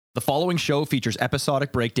The following show features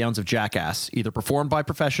episodic breakdowns of Jackass, either performed by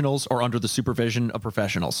professionals or under the supervision of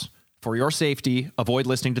professionals. For your safety, avoid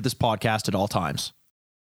listening to this podcast at all times.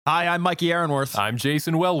 Hi, I'm Mikey Aaronworth. I'm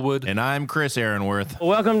Jason Wellwood. And I'm Chris Aaronworth.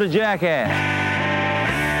 Welcome to Jackass.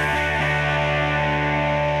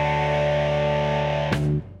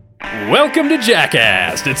 Welcome to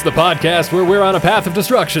Jackass. It's the podcast where we're on a path of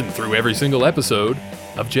destruction through every single episode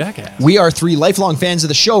of Jackass. We are three lifelong fans of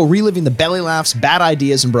the show, reliving the belly laughs, bad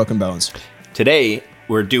ideas, and broken bones. Today,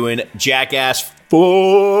 we're doing Jackass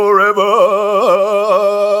Forever.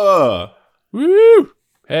 Woo!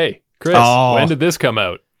 Hey, Chris, when did this come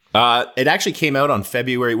out? It actually came out on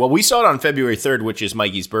February. Well, we saw it on February 3rd, which is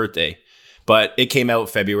Mikey's birthday. But it came out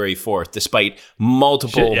February 4th, despite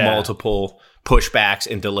multiple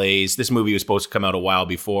pushbacks and delays. This movie was supposed to come out a while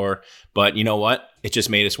before, but you know what? It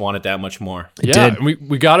just made us want it that much more.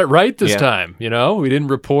 We got it right this time. You know, we didn't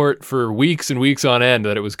report for weeks and weeks on end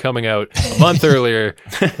that it was coming out a month earlier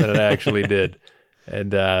than it actually did.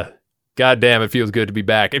 And goddamn, it feels good to be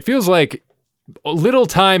back. It feels like a little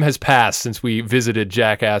time has passed since we visited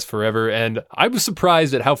Jackass Forever, and I was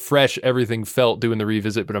surprised at how fresh everything felt doing the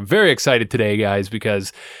revisit, but I'm very excited today, guys,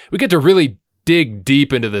 because we get to really dig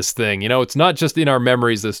deep into this thing. You know, it's not just in our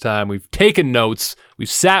memories this time. We've taken notes. We've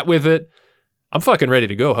sat with it. I'm fucking ready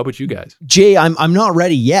to go. How about you guys? Jay, I'm not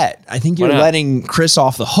ready yet. I think you're letting Chris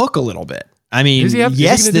off the hook a little bit. I mean,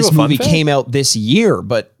 yes, this movie came out this year,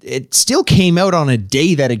 but it still came out on a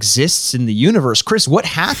day that exists in the universe. Chris, what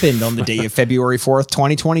happened on the day of February 4th,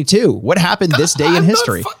 2022? What happened this day in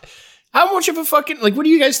history? How much of a fucking, like, what do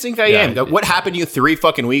you guys think I am? What happened to you 3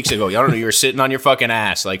 fucking weeks ago? I don't know, you were sitting on your fucking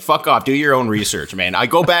ass. Like, fuck off. Do your own research, man. I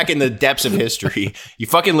go back in the depths of history. You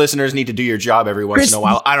fucking listeners need to do your job every once in a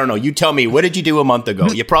while. I don't know. You tell me, what did you do a month ago?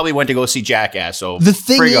 You probably went to go see Jackass, so the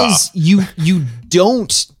thing is, you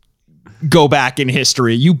don't go back in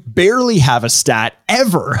history. You barely have a stat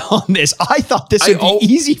ever on this. I thought this would be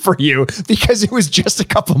easy for you because it was just a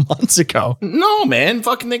couple months ago. No, man.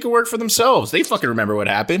 Fucking they can work for themselves. They fucking remember what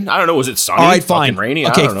happened. I don't know. Was it sunny? All right, fine. Fucking rainy?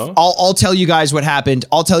 Okay, I don't know. I'll tell you guys what happened.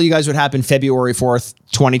 I'll tell you guys what happened February 4th,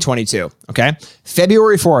 2022. Okay?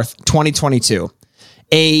 February 4th, 2022.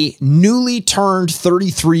 A newly turned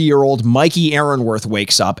 33-year-old Mikey Aaronworth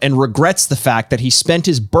wakes up and regrets the fact that he spent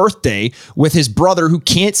his birthday with his brother who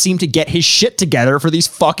can't seem to get his shit together for these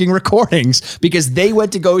fucking recordings because they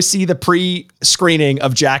went to go see the pre-screening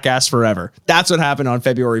of Jackass Forever. That's what happened on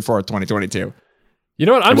February 4th, 2022. You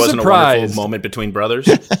know what? I'm surprised. It wasn't a wonderful moment between brothers.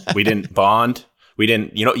 We didn't bond. We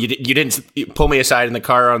didn't, you didn't pull me aside in the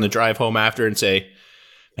car on the drive home after and say,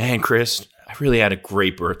 man, Chris, I really had a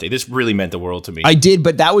great birthday. This really meant the world to me. I did,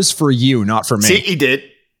 but that was for you, not for me. See, he did.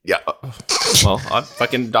 Yeah. Well, I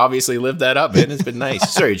fucking obviously lived that up, man. It's been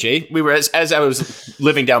nice. Sorry, Jay. We were, as I was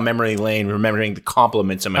living down memory lane, remembering the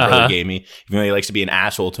compliments that my brother gave me, even though he likes to be an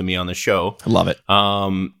asshole to me on the show. I love it.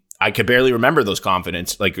 I could barely remember those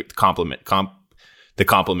compliments. The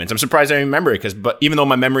compliments. I'm surprised I remember it but even though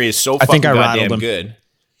my memory is so fucking goddamn good.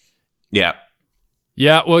 Yeah.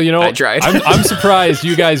 Yeah, well, you know, I tried. I'm surprised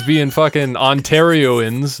you guys being fucking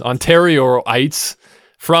Ontarioites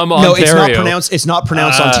from Ontario. No, it's not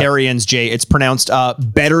pronounced Ontarians, Jay. It's pronounced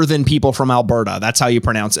better than people from Alberta. That's how you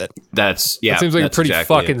pronounce it. That seems like a pretty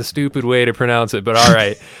fucking stupid way to pronounce it, but all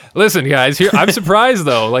right. Listen, guys, here I'm surprised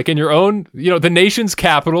though. Like in your own, the nation's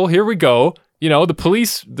capital, here we go. The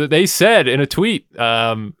police, they said in a tweet,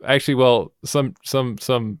 actually, well, some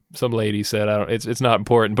lady said, it's not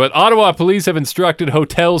important, but Ottawa police have instructed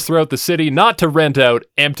hotels throughout the city not to rent out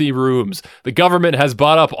empty rooms. The government has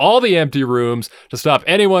bought up all the empty rooms to stop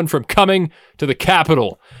anyone from coming to the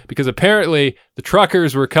capital because apparently the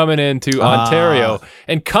truckers were coming into Ontario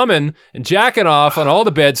and coming and jacking off on all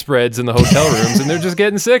the bedspreads in the hotel rooms and they're just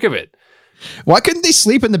getting sick of it. Why couldn't they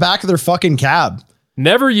sleep in the back of their fucking cab?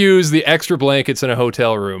 Never use the extra blankets in a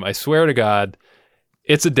hotel room. I swear to God,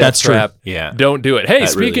 it's a death trap. Yeah. Don't do it. Hey,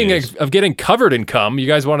 speaking of getting covered in cum, you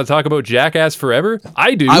guys want to talk about Jackass Forever?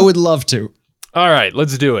 I do. I would love to. All right,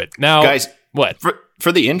 let's do it. Now, guys, what?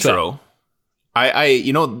 For the intro, I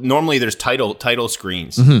normally there's title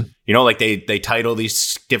screens. Mm-hmm. Like they title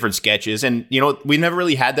these different sketches and we never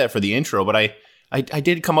really had that for the intro, but I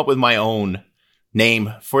did come up with my own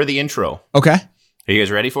name for the intro. Okay. Are you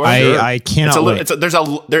guys ready for it? I cannot wait.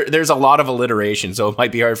 There's a lot of alliteration, so it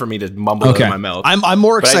might be hard for me to mumble in my mouth. I'm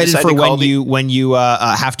more excited for when you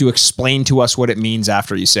have to explain to us what it means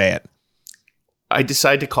after you say it. I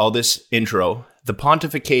decided to call this intro the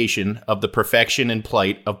pontification of the perfection and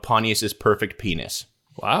plight of Pontius's perfect penis.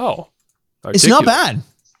 Wow. It's not bad.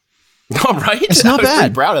 All right. It's not bad.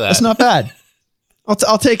 Pretty proud of that. It's not bad.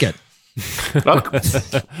 I'll take it.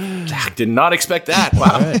 Did not expect that.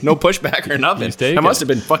 Wow. Right. No pushback or nothing. That must have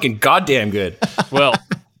been fucking goddamn good. Well,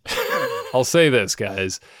 I'll say this,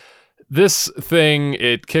 guys. This thing,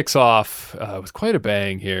 it kicks off with quite a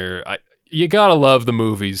bang here. You gotta love the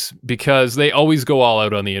movies because they always go all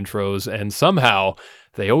out on the intros, and somehow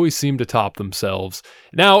they always seem to top themselves.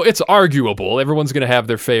 Now, it's arguable. Everyone's going to have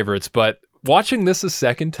their favorites, but watching this a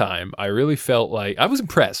second time, I really felt like I was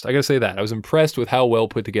impressed. I got to say that. I was impressed with how well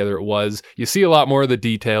put together it was. You see a lot more of the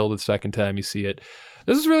detail the second time you see it.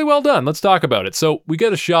 This is really well done. Let's talk about it. So we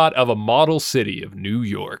get a shot of a model city of New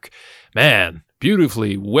York. Man,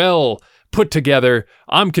 beautifully well put together.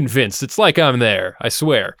 I'm convinced. It's like I'm there. I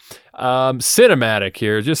swear. Cinematic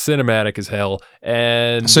here, just cinematic as hell.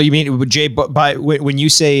 And so you mean, Jay, when you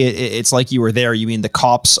say it's like you were there, you mean the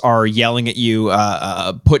cops are yelling at you,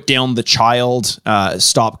 put down the child,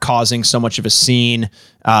 stop causing so much of a scene.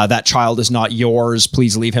 That child is not yours.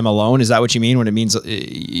 Please leave him alone. Is that what you mean when it means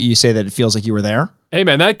you say that it feels like you were there? Hey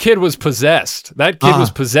man, that kid was possessed. That kid was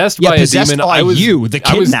possessed by a demon. I was the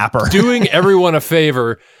kidnapper. I was doing everyone a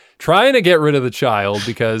favor, trying to get rid of the child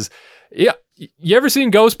because, yeah. You ever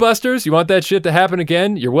seen Ghostbusters? You want that shit to happen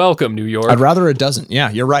again? You're welcome, New York. I'd rather it doesn't.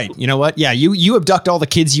 Yeah, you're right. You know what? Yeah, you abduct all the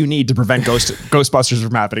kids you need to prevent Ghostbusters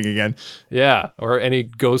from happening again. Yeah, or any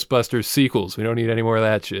Ghostbusters sequels. We don't need any more of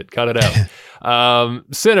that shit. Cut it out.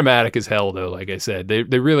 Cinematic as hell, though, like I said. They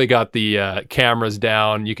really got the cameras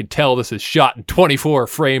down. You can tell this is shot in 24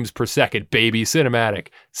 frames per second, baby. Cinematic.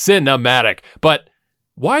 But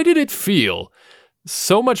why did it feel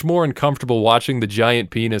so much more uncomfortable watching the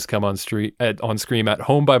giant penis come on screen at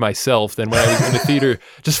home by myself than when I was in the theater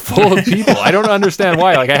just full of people? I don't understand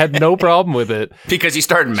why. Like, I had no problem with it. Because you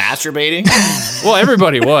started masturbating? Well,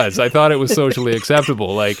 everybody was. I thought it was socially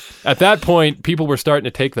acceptable. Like, at that point, people were starting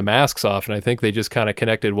to take the masks off, and I think they just kind of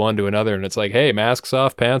connected one to another, and it's like, hey, masks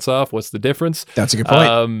off, pants off, what's the difference? That's a good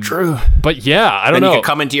point. True. But yeah, I don't know. You can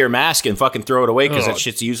come into your mask and fucking throw it away because that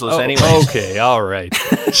shit's useless anyway. Okay, all right.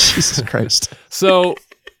 Jesus Christ. So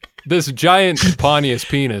this giant Pontius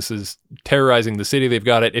penis is terrorizing the city. They've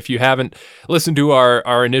got it. If you haven't listened to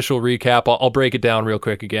our initial recap, I'll break it down real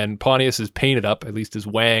quick again. Pontius is painted up, at least his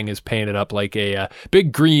wang is painted up like a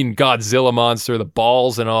big green Godzilla monster, the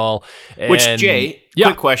balls and all. Which, Jay,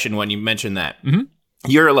 quick question when you mentioned that. Mm-hmm.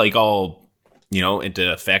 You're like all,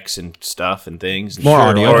 into effects and stuff and things. More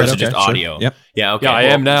audio. Or is it just audio? Yep. Yeah, okay. Yeah, I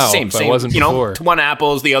am now. Same. I wasn't before. One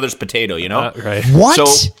apple's the other's potato, Right. What?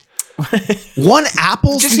 So, one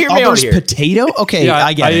apple's just the other's potato? Okay, yeah,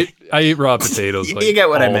 I get it. I eat raw potatoes. You get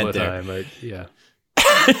what I meant there. Yeah.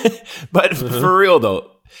 But for real though,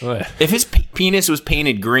 what? If his penis was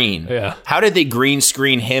painted green, how did they green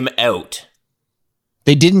screen him out?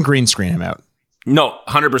 They didn't green screen him out. No,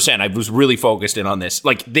 100%. I was really focused in on this.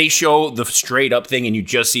 Like, they show the straight up thing and you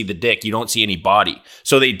just see the dick. You don't see any body.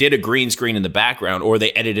 So they did a green screen in the background, or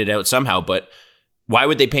they edited it out somehow. But why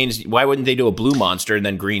wouldn't they do a blue monster and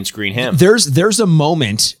then green screen him? There's a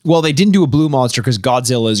moment. Well, they didn't do a blue monster because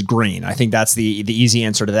Godzilla is green. I think that's the easy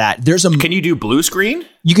answer to that. Can you do blue screen?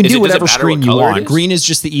 You can do whatever screen you want. Green is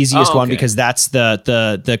just the easiest one okay. because that's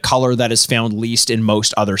the color that is found least in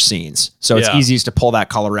most other scenes. So it's easiest to pull that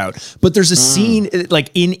color out. But there's a scene like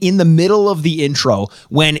in the middle of the intro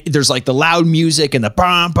when there's like the loud music and the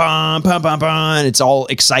bum bum bum bum bum, and it's all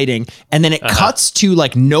exciting, and then it cuts to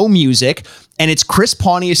like no music. And it's Chris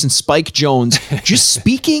Pontius and Spike Jonze just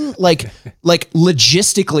speaking like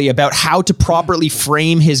logistically about how to properly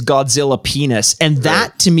frame his Godzilla penis. And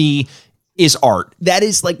that to me is art. That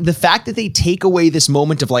is like the fact that they take away this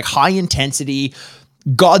moment of like high intensity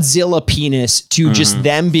Godzilla penis to just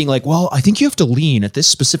them being like, well, I think you have to lean at this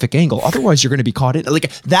specific angle. Otherwise you're going to be caught in.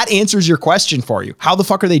 Like, that answers your question for you. How the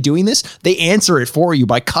fuck are they doing this? They answer it for you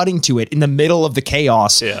by cutting to it in the middle of the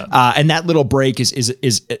chaos. Yeah. And that little break is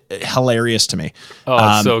hilarious to me.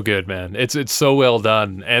 Oh, it's so good, man. It's so well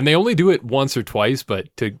done. And they only do it once or twice, but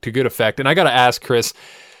to good effect. And I got to ask Chris,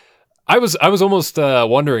 I was almost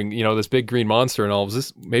wondering, this big green monster and all,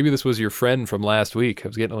 maybe this was your friend from last week. I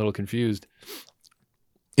was getting a little confused.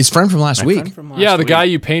 His friend from last week. The guy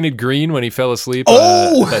you painted green when he fell asleep.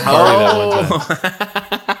 Oh! At that party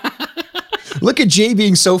that one time. Look at Jay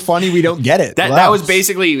being so funny we don't get it. That was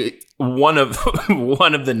basically one of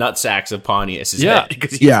the nut sacks of Pontius.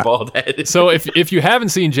 Because he's bald headed. So if you haven't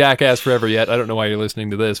seen Jackass Forever yet, I don't know why you're listening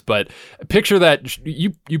to this, but picture that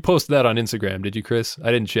you posted that on Instagram, did you, Chris?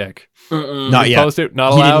 I didn't check. Not yet. Post it?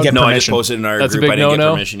 Not allowed? Didn't get no, I just posted in our That's group. A big I didn't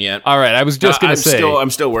no-no? get permission yet. All right, I was just going to say. I'm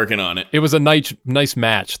still working on it. It was a nice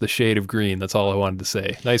match, the shade of green. That's all I wanted to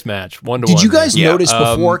say. Nice match. 1-1. Did you guys notice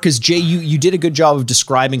before? Because Jay, you did a good job of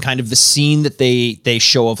describing kind of the scene that they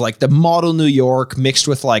show of like the model New York mixed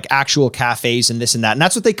with like actual actual cafes and this and that. And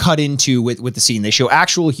that's what they cut into with the scene. They show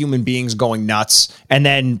actual human beings going nuts and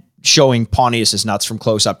then showing Pontius's nuts from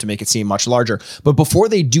close up to make it seem much larger. But before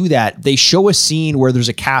they do that, they show a scene where there's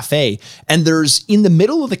a cafe, and there's in the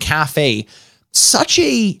middle of the cafe such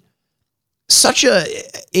an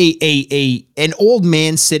old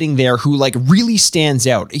man sitting there who like really stands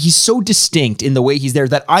out. He's so distinct in the way he's there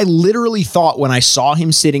that I literally thought when I saw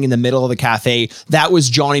him sitting in the middle of the cafe, that was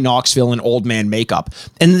Johnny Knoxville in old man makeup.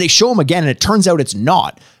 And then they show him again and it turns out it's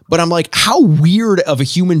not. But I'm like, how weird of a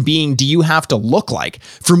human being do you have to look like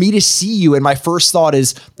for me to see you? And my first thought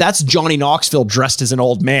is that's Johnny Knoxville dressed as an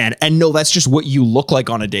old man. And no, that's just what you look like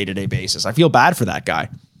on a day-to-day basis. I feel bad for that guy.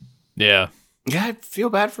 Yeah. Yeah, I feel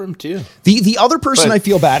bad for him too. The other person I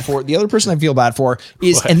feel bad for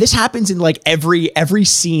is, what? And this happens in like every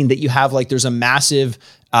scene that you have, like there's a massive,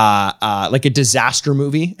 like a disaster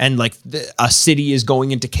movie and like a city is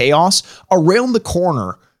going into chaos. Around the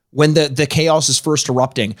corner when the chaos is first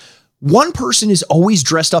erupting, one person is always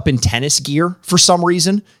dressed up in tennis gear for some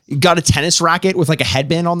reason. You got a tennis racket with like a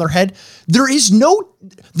headband on their head. There's no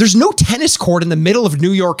tennis court in the middle of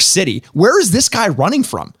New York City. Where is this guy running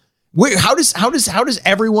from? Wait, how does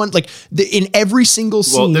everyone like in every single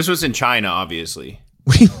scene? Well, this was in China, obviously.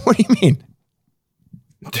 What do you mean?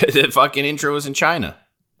 The fucking intro was in China.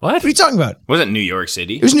 What are you talking about? It wasn't New York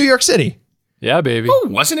City. It was New York City. Yeah, baby. Oh,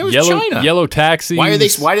 wasn't it? It was China. Yellow taxis.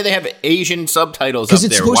 Why do they have Asian subtitles up there? Because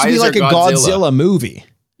it's supposed to be like a Godzilla movie.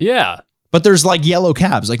 Yeah. But there's like yellow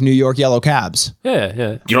cabs, like New York yellow cabs.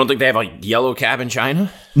 Yeah. You don't think they have a yellow cab in China?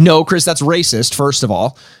 No, Chris, that's racist, first of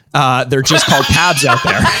all. They're just called cabs out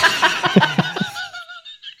there.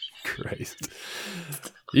 Christ.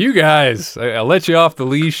 You guys, I'll let you off the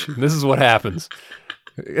leash. This is what happens.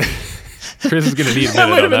 Chris is going to need a minute on that one. That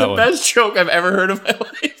might have been the best joke I've ever heard of my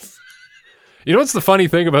life. You know what's the funny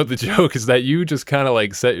thing about the joke is that you just kind of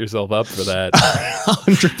like set yourself up for that.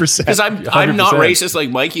 100%. Because I'm not racist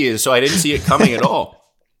like Mikey is, so I didn't see it coming at all.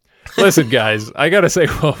 Listen, guys, I gotta say,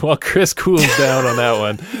 while Chris cools down on that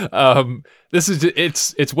one, this is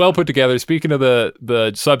it's well put together. Speaking of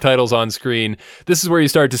the subtitles on screen, this is where you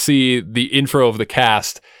start to see the intro of the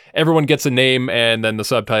cast. Everyone gets a name and then the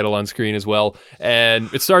subtitle on screen as well.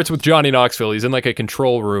 And it starts with Johnny Knoxville. He's in like a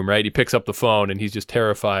control room, right? He picks up the phone and he's just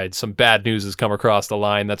terrified. Some bad news has come across the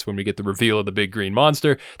line. That's when we get the reveal of the big green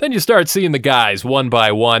monster. Then you start seeing the guys one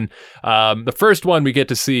by one. The first one we get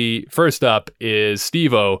to see first up is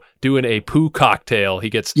Steve-O doing a poo cocktail. He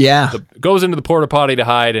goes into the porta potty to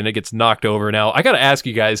hide and it gets knocked over. Now, I got to ask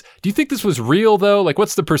you guys, do you think this was real though? Like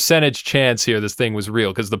what's the percentage chance here this thing was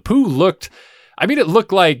real? Because the poo it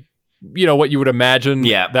looked like, you know, what you would imagine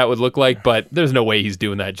that would look like, but there's no way he's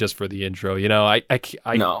doing that just for the intro. You know, I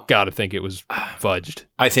gotta think it was fudged.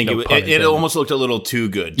 I think it almost looked a little too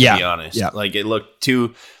good, to be honest. Yeah. Like it looked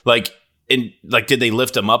too did they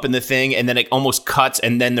lift him up in the thing and then it almost cuts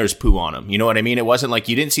and then there's poo on him? You know what I mean? It wasn't like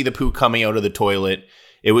you didn't see the poo coming out of the toilet.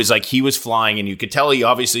 It was like he was flying and you could tell he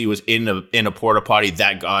obviously was in a porta potty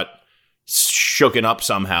that got shooken up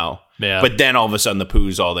somehow. Yeah. But then all of a sudden the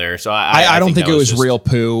poo's all there. So I don't think it was real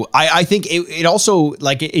poo. I think it also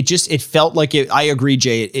like it felt like it. I agree,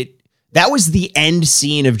 Jay. That was the end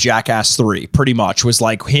scene of Jackass 3 pretty much was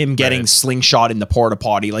like him getting slingshot in the porta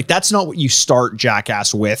potty. Like that's not what you start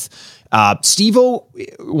Jackass with. Steve-O,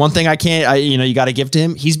 one thing you got to give to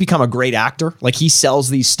him. He's become a great actor. Like he sells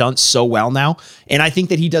these stunts so well now. And I think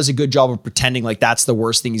that he does a good job of pretending like that's the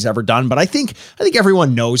worst thing he's ever done. But I think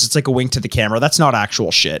everyone knows it's like a wink to the camera. That's not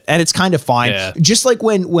actual shit. And it's kind of fine. Yeah. Just like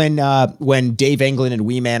when Dave Englund and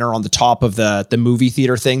Wee Man are on the top of the movie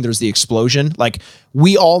theater thing, there's the explosion. Like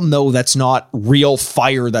we all know that's not real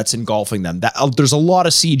fire that's engulfing them. That there's a lot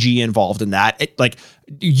of CG involved in that.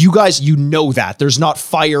 You guys, you know that there's not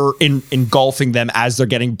fire engulfing them as they're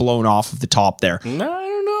getting blown off of the top there. No, I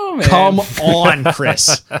don't know, man. Come on,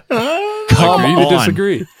 Chris. Come on. To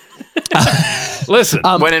disagree. Listen,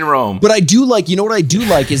 when in Rome. But I do like, you know what I do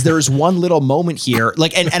like is there's one little moment here,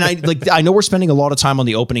 like, and I know we're spending a lot of time on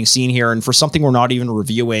the opening scene here, and for something we're not even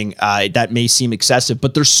reviewing, that may seem excessive,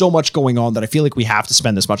 but there's so much going on that I feel like we have to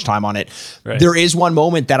spend this much time on it. Right. There is one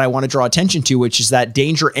moment that I want to draw attention to, which is that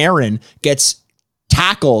Danger Aaron gets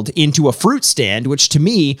tackled into a fruit stand, which to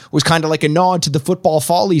me was kind of like a nod to the football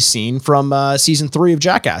folly scene from season 3 of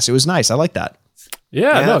Jackass. It was nice. I like that.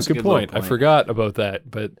 Yeah, no, good point. I forgot about that,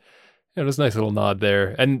 but it was a nice little nod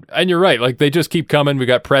there. And you're right. Like they just keep coming. We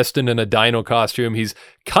got Preston in a dino costume. He's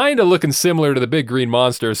kind of looking similar to the big green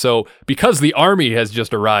monster. So because the army has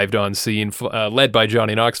just arrived on scene, led by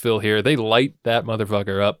Johnny Knoxville here, they light that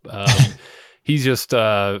motherfucker up. he's just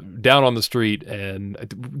down on the street, and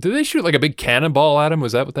did they shoot like a big cannonball at him?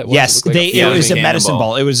 Was that what that was? Yes, it was a medicine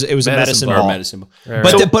ball. It was a medicine ball. Medicine ball. Right.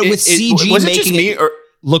 But with CG was making it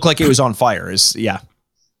look like it was on fire.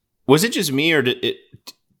 Was it just me, or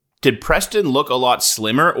did Preston look a lot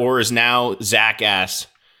slimmer, or is now Zach Ass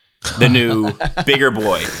the new bigger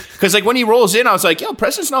boy? Because like when he rolls in, I was like, yo,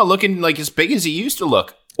 Preston's not looking like as big as he used to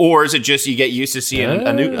look. Or is it just you get used to seeing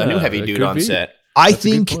a new heavy dude on set? I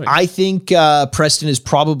think Preston is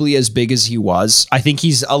probably as big as he was. I think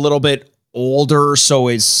he's a little bit older, so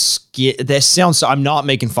his skin. This sounds. I'm not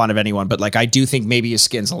making fun of anyone, but like I do think maybe his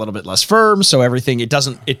skin's a little bit less firm, so everything.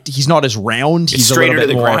 He's not as round. He's straighter a little bit to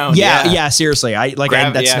the more. ground. Yeah. Seriously,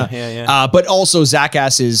 but also Zach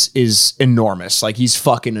Ass is enormous. Like he's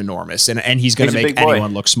fucking enormous, and he's going to make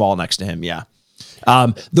anyone look small next to him. Yeah.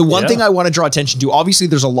 The one thing I want to draw attention to, obviously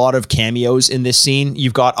there's a lot of cameos in this scene.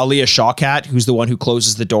 You've got Aaliyah Shawkat, who's the one who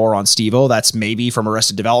closes the door on Steve-O. That's maybe from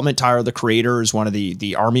Arrested Development. Tyler, the creator, is one of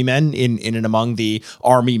the army men in and among the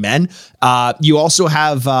army men. You also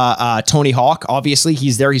have Tony Hawk. Obviously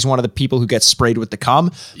he's there. He's one of the people who gets sprayed with the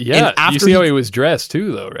cum. Yeah. You see how he was dressed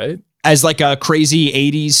too, though, right? As like a crazy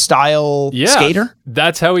 80s style skater?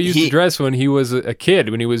 That's how he used to dress when he was a kid,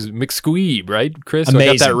 when he was McSqueeb, right, Chris? Amazing.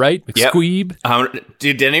 I got that right? McSqueeb? Yep.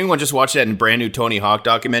 Did anyone just watch that brand new Tony Hawk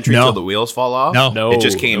documentary, Till the Wheels Fall Off? No. It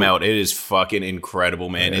just came out. It is fucking incredible,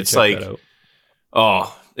 man. It's like,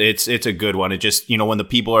 it's a good one. It just, when the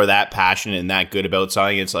people are that passionate and that good about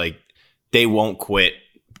something, it's like they won't quit.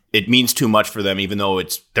 It means too much for them, even though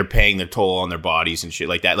they're paying their toll on their bodies and shit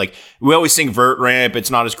like that. Like we always sing vert ramp.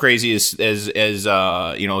 It's not as crazy as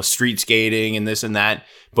street skating and this and that.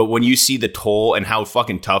 But when you see the toll and how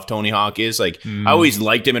fucking tough Tony Hawk is, like I always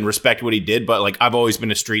liked him and respect what he did. But like I've always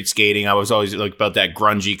been a street skating. I was always like about that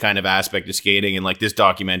grungy kind of aspect of skating. And like this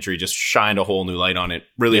documentary just shined a whole new light on it.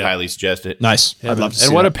 Really highly suggest it. Nice. I'd love to see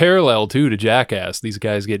and what that. a parallel too to Jackass. These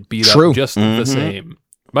guys get beat up just the same.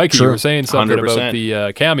 Mikey, you were saying something 100%. About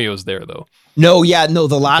the cameos there, though. No,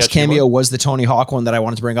 the last cameo was the Tony Hawk one that I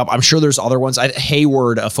wanted to bring up. I'm sure there's other ones.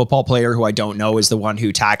 Hayward, a football player who I don't know, is the one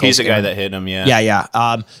who tackles. He's the guy that hit him, Yeah.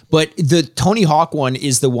 But the Tony Hawk one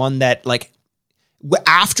is the one that, like,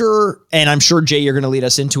 after, and I'm sure, Jay, you're going to lead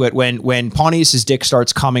us into it, when Pontius's dick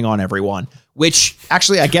starts coming on everyone, which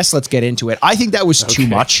actually, I guess let's get into it. I think that was too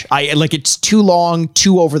much. It's too long,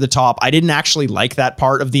 too over the top. I didn't actually like that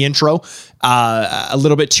part of the intro. A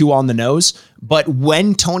little bit too on the nose. But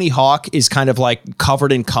when Tony Hawk is kind of like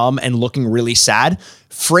covered in cum and looking really sad,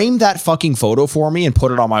 frame that fucking photo for me and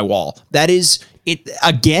put it on my wall. That is it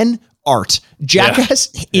again. Art. Jackass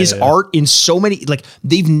is art in so many, like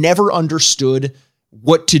they've never understood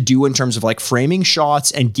what to do in terms of like framing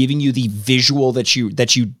shots and giving you the visual that you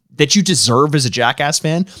deserve as a Jackass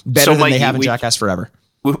fan better than they have in Jackass Forever.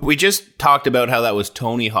 We just talked about how that was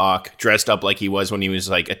Tony Hawk dressed up like he was when he was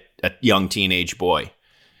like a young teenage boy.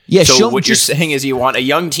 Yeah. So what you're saying is you want a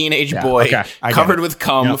young teenage boy covered with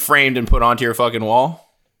cum, framed and put onto your fucking wall?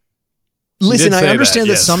 Listen, I understand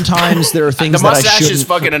that sometimes there are things the mustache is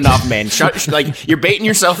fucking enough, man. Like you're baiting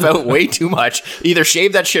yourself out way too much. Either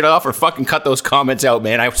shave that shit off or fucking cut those comments out,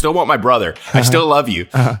 man. I still want my brother. I still love you,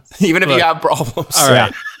 even if you have problems. All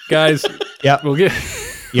right, guys. We'll get.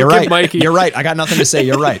 You're right, Mikey. You're right. I got nothing to say.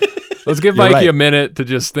 You're right. Let's give Mikey a minute to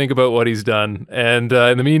just think about what he's done. And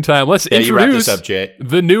in the meantime, let's introduce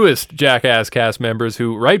the newest Jackass cast members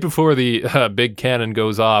who, right before the big cannon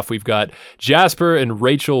goes off, we've got Jasper and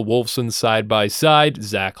Rachel Wolfson side by side,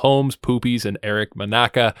 Zach Holmes, Poopies, and Eric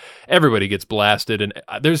Manaka. Everybody gets blasted. And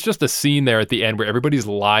there's just a scene there at the end where everybody's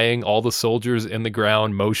lying, all the soldiers in the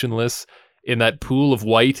ground, motionless, in that pool of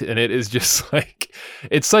white, and it is just like,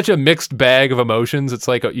 it's such a mixed bag of emotions. It's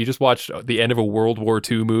like you just watched the end of a World War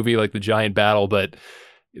II movie, like the giant battle, but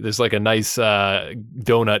there's like a nice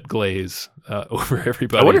donut glaze over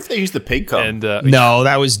everybody. I wonder if they used the pig cum. And no,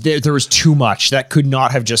 there was too much. That could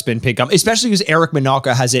not have just been pig cum, especially because Eric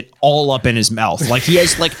Manaka has it all up in his mouth. Like he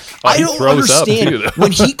has like I don't understand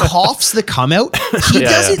when he coughs the cum out. He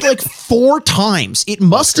does it like 4 times. It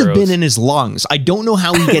must have been in his lungs. I don't know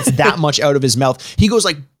how he gets that much out of his mouth. He goes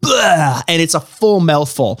like, "Bleh," and it's a full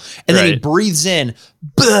mouthful, and then he breathes in.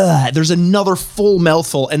 Bleh, there's another full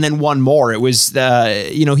mouthful, and then one more. It was,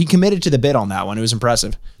 he committed to the bit on that one. It was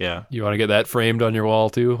impressive. Yeah, you want to get that framed on your wall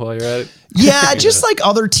too while you're at it? Yeah, just like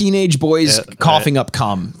other teenage boys coughing up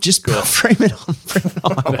cum. Just frame it on.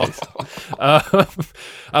 Nice.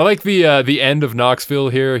 I like the end of Knoxville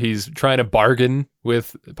here. He's trying to bargain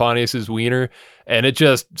with Pontius's wiener, and it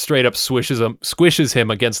just straight up squishes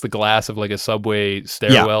him against the glass of like a subway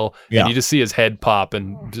stairwell, and you just see his head pop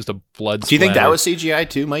and just a blood. Do you think that was CGI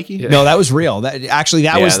too, Mikey? Yeah. No, that was real.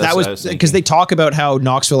 That was because they talk about how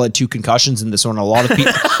Knoxville had 2 concussions in this one. A lot of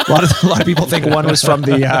people, a lot of people think one was from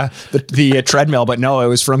the treadmill, but no, it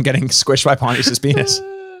was from getting squished by Pontius's penis.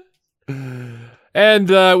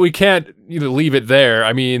 And we can't leave it there.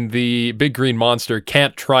 I mean, the big green monster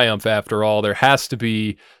can't triumph after all. There has to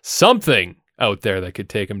be something out there that could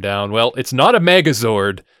take him down. Well, it's not a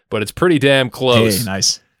Megazord, but it's pretty damn close. Hey,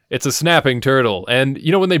 nice. It's a snapping turtle. And,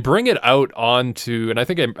 when they bring it out onto, and I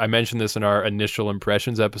think I mentioned this in our initial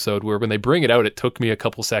impressions episode, where when they bring it out, it took me a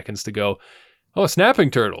couple seconds to go, oh, a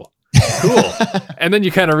snapping turtle. Cool. And then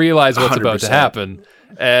you kind of realize what's 100%. About to happen.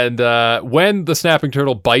 And when the snapping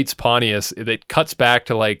turtle bites Pontius, it cuts back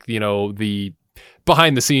to the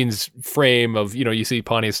behind the scenes frame of, you see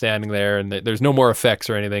Pontius standing there and there's no more effects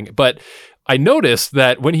or anything. But I noticed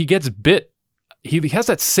that when he gets bit, he has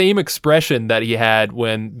that same expression that he had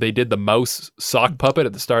when they did the mouse sock puppet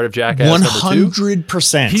at the start of Jackass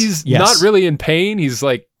 100%. He's not really in pain. He's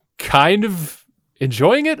like kind of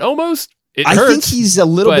enjoying it almost. I think he's a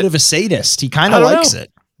little bit of a sadist. He kind of likes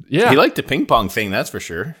it. Yeah. He liked the ping pong thing, that's for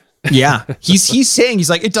sure. Yeah. He's saying, he's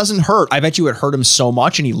like, it doesn't hurt. I bet you it hurt him so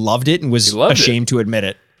much, and he loved it and was ashamed to admit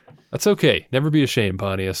it. That's okay. Never be ashamed,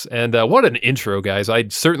 Pontius. And what an intro, guys. I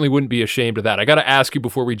certainly wouldn't be ashamed of that. I got to ask you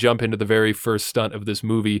before we jump into the very first stunt of this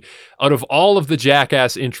movie, out of all of the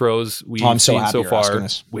Jackass intros we've seen so far,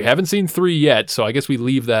 we haven't seen 3 yet, so I guess we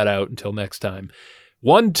leave that out until next time.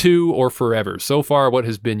 1, 2, or forever. So far, what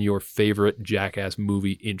has been your favorite Jackass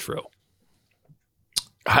movie intro?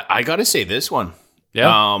 I got to say this one.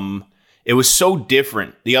 Yeah. It was so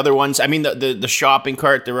different. The other ones, I mean, the shopping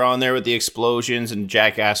cart they were on there with the explosions and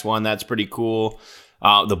Jackass 1, that's pretty cool.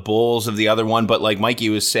 The bulls of the other one, but like Mikey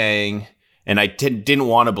was saying, and I didn't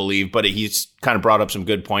want to believe, but he's kind of brought up some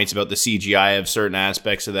good points about the CGI of certain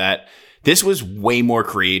aspects of that. This was way more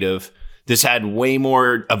creative. This had way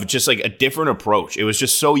more of just like a different approach. It was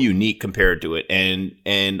just so unique compared to it.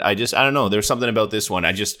 And I don't know. There's something about this one.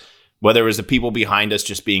 Whether it was the people behind us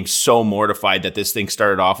just being so mortified that this thing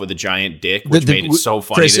started off with a giant dick, which made it so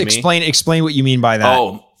funny Chris, to me. Explain what you mean by that.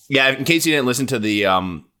 Oh, yeah. In case you didn't listen to the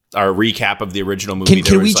our recap of the original movie.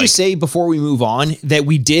 Can we just say before we move on that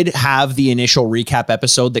we did have the initial recap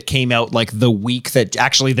episode that came out like the week that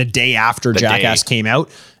actually the day after Jackass came out.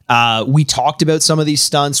 We talked about some of these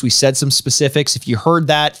stunts. We said some specifics. If you heard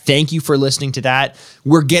that, thank you for listening to that.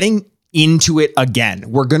 We're getting into it again.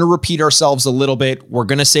 We're going to repeat ourselves a little bit. We're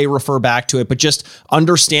going to say refer back to it, but just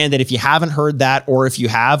understand that if you haven't heard that, or if you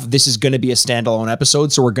have, this is going to be a standalone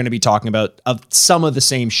episode. So we're going to be talking about some of the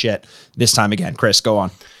same shit this time again. Chris, go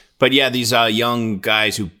on. But yeah, these young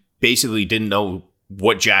guys who basically didn't know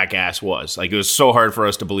what Jackass was. Like, it was so hard for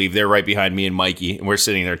us to believe. They're right behind me and Mikey, and we're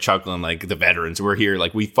sitting there chuckling like the veterans. We're here,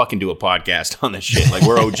 like, we fucking do a podcast on this shit. Like,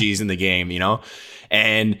 we're OGs in the game,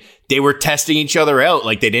 And they were testing each other out.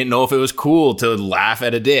 Like, they didn't know if it was cool to laugh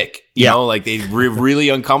at a dick. You know, like they were really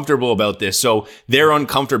uncomfortable about this. So their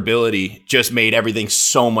uncomfortability just made everything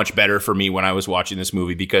so much better for me when I was watching this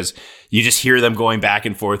movie, because you just hear them going back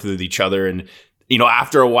and forth with each other. And,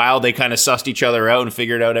 after a while, they kind of sussed each other out and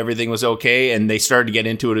figured out everything was okay. And they started to get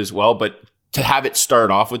into it as well. But to have it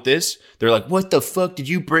start off with this, they're like, what the fuck did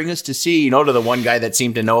you bring us to see? To the one guy that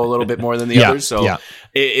seemed to know a little bit more than the others. So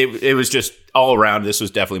it was just all around. This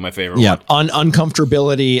was definitely my favorite one.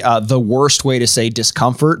 Uncomfortability, the worst way to say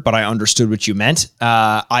discomfort, but I understood what you meant.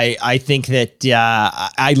 I think that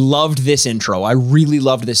I loved this intro. I really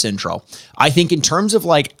loved this intro. I think in terms of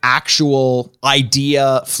like actual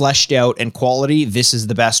idea fleshed out and quality, this is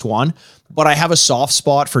the best one. But I have a soft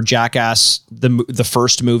spot for Jackass, the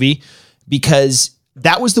first movie, because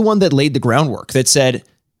that was the one that laid the groundwork, that said,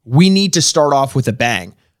 we need to start off with a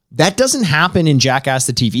bang. That doesn't happen in Jackass,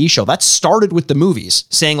 the TV show. That started with the movies,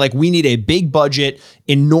 saying like, we need a big budget,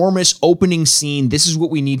 enormous opening scene. This is what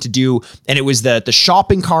we need to do. And it was the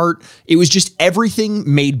shopping cart. It was just everything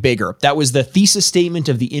made bigger. That was the thesis statement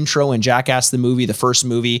of the intro in Jackass, the movie, the first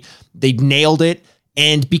movie. They nailed it.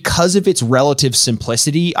 And because of its relative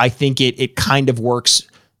simplicity, I think it kind of works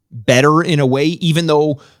better in a way, even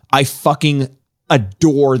though I fucking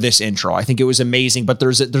adore this intro. I think it was amazing, but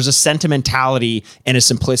there's a sentimentality and a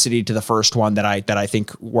simplicity to the first one that I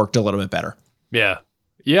think worked a little bit better. Yeah.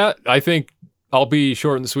 I think I'll be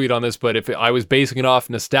short and sweet on this, but if I was basing it off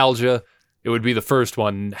nostalgia, it would be the first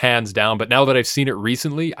one, hands down. But now that I've seen it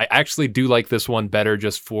recently, I actually do like this one better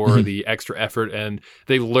just for the extra effort. And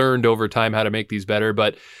they learned over time how to make these better.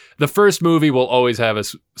 But the first movie will always have a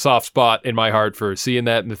soft spot in my heart for seeing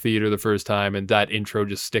that in the theater the first time, and that intro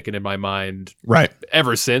just sticking in my mind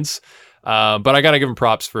ever since. But I got to give them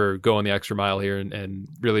props for going the extra mile here and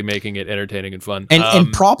really making it entertaining and fun.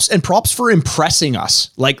 And props for impressing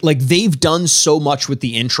us. Like they've done so much with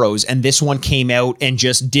the intros, and this one came out and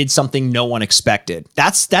just did something no one expected.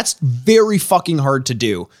 That's very fucking hard to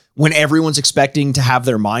do when everyone's expecting to have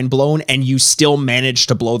their mind blown and you still manage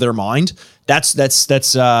to blow their mind. That's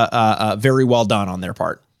very well done on their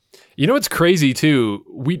part. You know what's crazy too?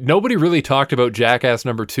 Nobody really talked about Jackass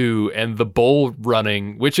number 2 and the bull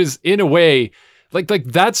running, which is in a way like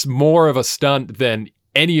that's more of a stunt than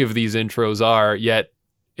any of these intros are. Yet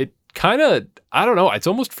it kind of, I don't know, it's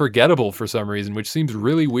almost forgettable for some reason, which seems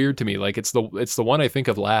really weird to me. Like it's the one I think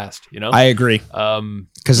of last. You know, I agree.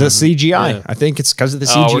 Because of the CGI. Yeah. I think it's because of the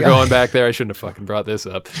CGI. Oh, we're going back there. I shouldn't have fucking brought this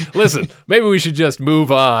up. Listen, maybe we should just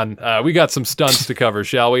move on. We got some stunts to cover,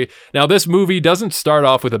 shall we? Now, this movie doesn't start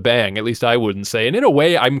off with a bang, at least I wouldn't say. And in a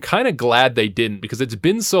way, I'm kind of glad they didn't, because it's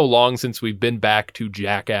been so long since we've been back to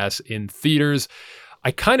Jackass in theaters.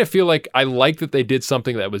 I kind of feel like I like that they did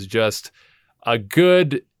something that was just a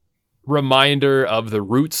good reminder of the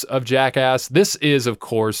roots of Jackass. This is, of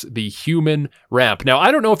course, the human ramp. Now,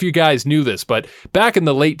 I don't know if you guys knew this, but back in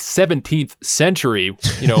the late 17th century,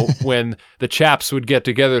 you know, when the chaps would get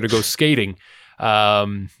together to go skating,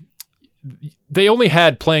 they only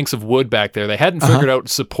had planks of wood back there. They hadn't figured out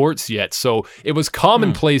supports yet. So it was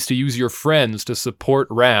commonplace to use your friends to support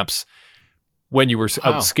ramps when you were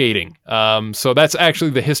out skating. So that's actually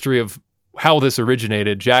the history of how this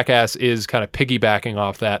originated. Jackass is kind of piggybacking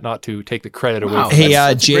off that, not to take the credit away.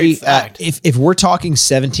 Hey, Jay, if we're talking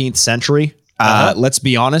 17th century, let's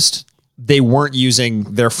be honest, they weren't using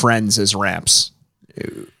their friends as ramps.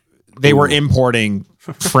 They were importing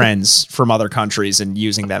friends from other countries and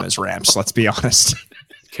using them as ramps. Let's be honest.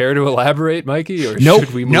 Care to elaborate, Mikey, or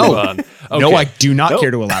should we move on? Okay. No, I do not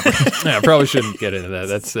care to elaborate. I probably shouldn't get into that.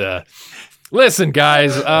 That's listen,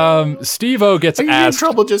 guys. Steve-O gets asked. Are you in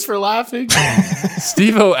trouble just for laughing?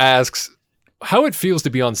 Steve-O asks how it feels to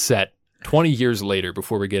be on set 20 years later.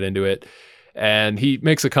 Before we get into it, and he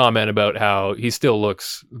makes a comment about how he still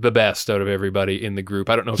looks the best out of everybody in the group.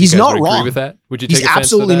 I don't know if he's you guys not would wrong. Agree with that. Would you take He's offense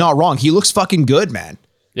absolutely to that? not wrong. He looks fucking good, man.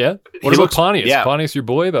 Yeah. What about Pontius? Yeah. Pontius, your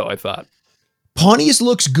boy, though. I thought Pontius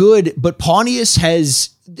looks good, but Pontius has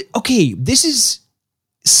this is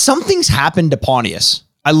something's happened to Pontius.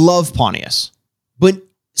 I love Pontius, but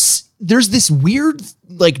there's this weird,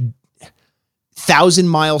 like,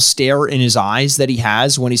 1,000-mile stare in his eyes that he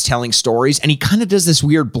has when he's telling stories. And he kind of does this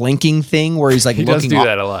weird blinking thing where he's like he looking does do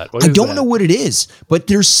that a lot. I don't know what it is, but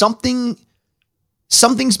there's something's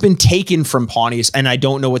been taken from Pontius, and I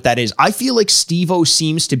don't know what that is. I feel like Steve-O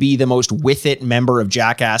seems to be the most with it member of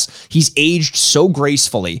Jackass. He's aged so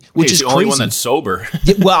gracefully, which is the crazy. only one that's sober.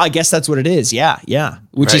 Well, I guess that's what it is. Yeah.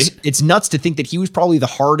 Which is, it's nuts to think that he was probably the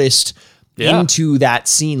hardest into that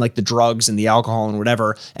scene, like the drugs and the alcohol and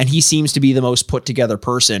whatever. And he seems to be the most put together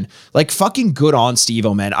person. Like, fucking good on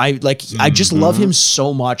Steve-O, man. I just love him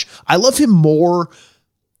so much. I love him more,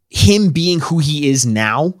 him being who he is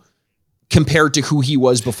now compared to who he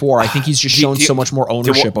was before. I think he's just shown so much more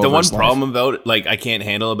ownership over his life. The one problem about, like, I can't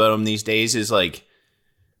handle about him these days is, like,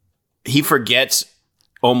 he forgets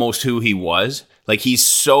almost who he was. Like, he's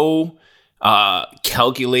so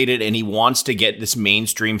calculated, and he wants to get this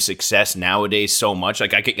mainstream success nowadays so much.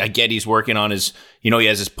 Like, I get he's working on his, he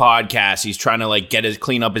has his podcast. He's trying to, like,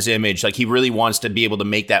 clean up his image. Like, he really wants to be able to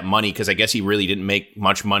make that money, because I guess he really didn't make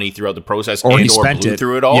much money throughout the process or blew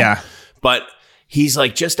through it all. Yeah. But he's,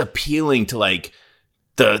 like, just appealing to, like,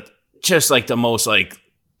 the most, like,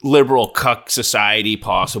 liberal cuck society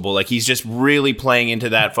possible. Like, he's just really playing into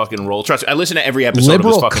that fucking role. Trust me, I listen to every episode of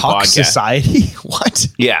his fucking podcast. Society? What?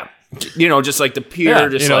 Yeah. Just like the pure,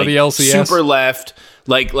 like the LCS. Super left,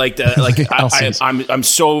 I'm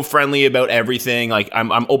so friendly about everything. Like,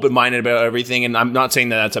 I'm open-minded about everything. And I'm not saying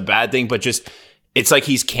that that's a bad thing, but just, it's like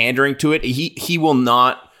he's pandering to it. He will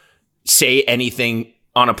not say anything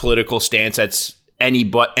on a political stance that's any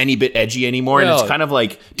bit edgy anymore. And it's kind of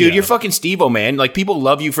like, dude, you're fucking Steve-O, man. Like, people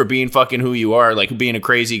love you for being fucking who you are, like being a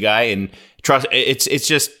crazy guy. And trust, it's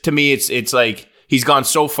just, to me, it's like, he's gone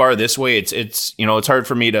so far this way. It's it's hard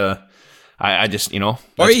for me to, I just, that's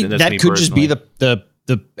that could just be the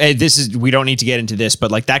this is, we don't need to get into this,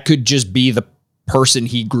 but, like, that could just be the person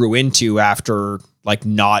he grew into after, like,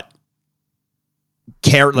 not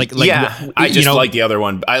care I just like the other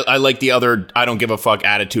one. I like the other I don't give a fuck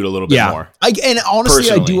attitude a little bit more. And honestly,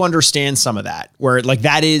 personally. I do understand some of that where like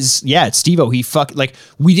that is it's Steve-O. He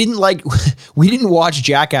we didn't watch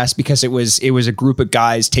Jackass because it was a group of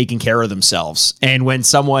guys taking care of themselves. And when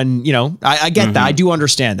someone, I get that. I do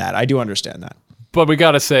understand that. But we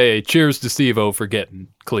got to say cheers to Steve-O for getting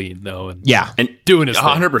clean though. And doing his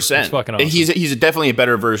 100%. It's fucking awesome. He's definitely a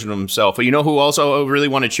better version of himself. But you know who also really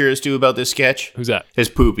want to cheers to about this sketch? Who's that? His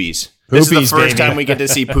Poopies. This is the first time we get to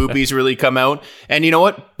see Poopies really come out. And you know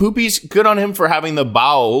what? Poopies, good on him for having the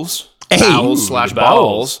bowels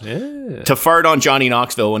to fart on Johnny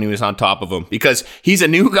Knoxville when he was on top of him. Because he's a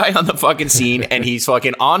new guy on the fucking scene and he's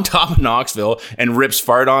fucking on top of Knoxville and rips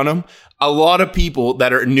fart on him. A lot of people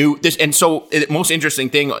that are new, the most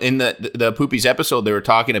interesting thing in the Poopies episode they were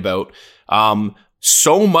talking about,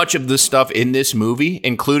 so much of the stuff in this movie,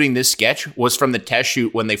 including this sketch, was from the test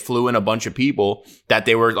shoot when they flew in a bunch of people that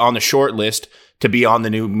they were on the short list to be on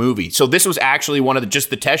the new movie. So this was actually one of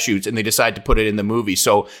just the test shoots, and they decided to put it in the movie.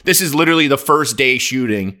 So this is literally the first day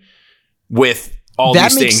shooting with all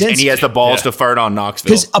these things, and he has the balls to fart on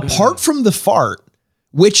Knoxville. Because apart from the fart,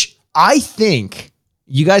 which I think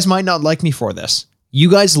you guys might not like me for this,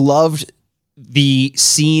 you guys loved the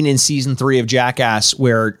scene in season 3 of Jackass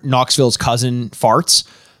where Knoxville's cousin farts.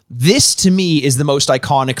 This to me is the most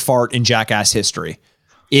iconic fart in Jackass history.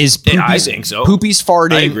 I think so. Poopy's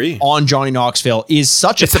farting on Johnny Knoxville is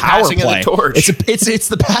such a power play. Of the torch. It's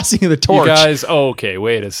the passing of the torch. You guys, okay,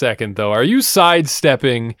 wait a second though. Are you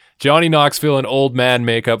sidestepping Johnny Knoxville in old man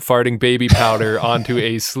makeup farting baby powder onto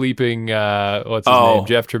a sleeping what's his name?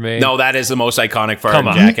 Jeff Tremaine? No, that is the most iconic fart in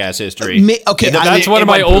Jackass history. That's one of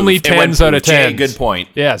my only 10s out of 10. Good point.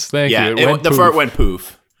 Yes, thank you. The fart went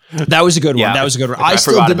poof. That was a good one. Yeah, that was a good one. I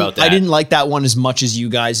still forgot about that. I didn't like that one as much as you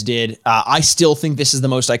guys did. I still think this is the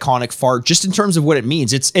most iconic fart, just in terms of what it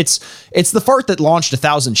means. It's the fart that launched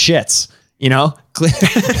 1,000 shits.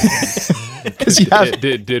 Because you have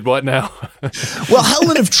did what now? Well,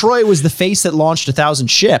 Helen of Troy was the face that launched 1,000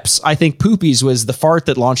 ships. I think Poopies was the fart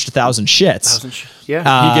that launched 1,000 shits. He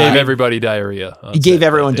gave everybody diarrhea. He gave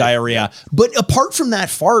everyone diarrhea. But apart from that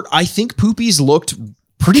fart, I think Poopies looked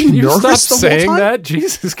pretty nervous the whole time. Saying that?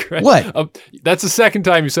 Jesus Christ. What? That's the second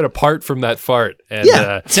time you said apart from that fart. And,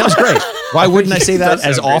 sounds great. Why wouldn't I say that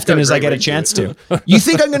as often as I get a chance to? You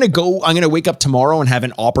think I'm going to wake up tomorrow and have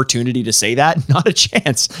an opportunity to say that? Not a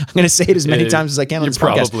chance. I'm going to say it as many times as I can on this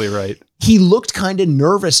podcast. You're probably right. He looked kind of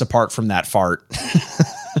nervous apart from that fart.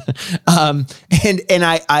 And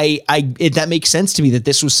that makes sense to me that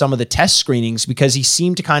this was some of the test screenings because he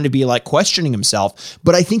seemed to kind of be like questioning himself.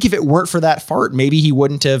 But I think if it weren't for that fart, maybe he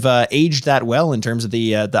wouldn't have aged that well in terms of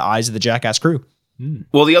the eyes of the Jackass crew.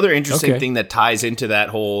 Well, the other interesting thing that ties into that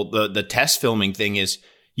whole the test filming thing is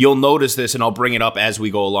you'll notice this, and I'll bring it up as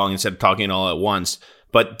we go along instead of talking all at once.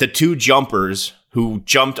 But the two jumpers who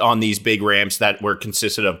jumped on these big ramps that were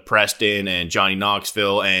consisted of Preston and Johnny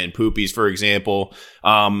Knoxville and Poopies, for example.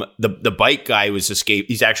 The bike guy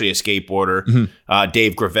he's actually a skateboarder,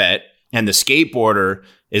 Dave Gravett, and the skateboarder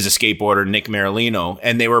is a skateboarder, Nick Marilino.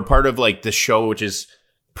 And they were part of like the show, which is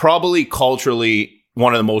probably culturally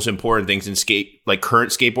one of the most important things in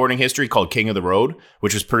current skateboarding history, called King of the Road,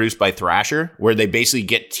 which was produced by Thrasher, where they basically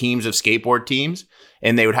get teams of skateboard teams.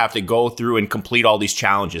 And they would have to go through and complete all these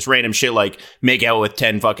challenges. Random shit like make out with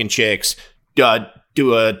 10 fucking chicks,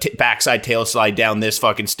 do a backside tail slide down this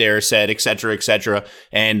fucking stair set, et cetera, et cetera.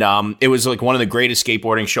 And it was like one of the greatest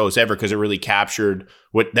skateboarding shows ever because it really captured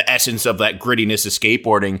what the essence of that grittiness of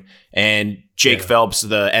skateboarding. And Jake Phelps,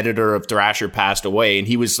 the editor of Thrasher, passed away. And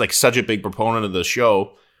he was like such a big proponent of the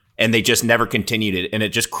show. And they just never continued it. And it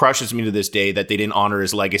just crushes me to this day that they didn't honor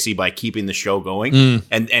his legacy by keeping the show going.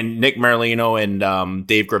 And Nick Marilino and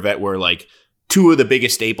Dave Gravett were like two of the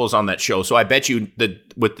biggest staples on that show. So I bet you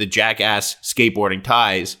that with the Jackass skateboarding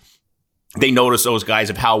ties, they noticed those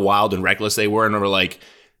guys of how wild and reckless they were. And were like,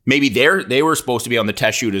 maybe they were supposed to be on the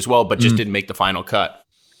test shoot as well, but just didn't make the final cut.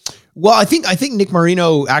 Well, I think Nick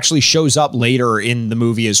Marino actually shows up later in the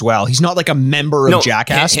movie as well. He's not like a member of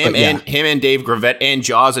Jackass. Him and Dave Gravett and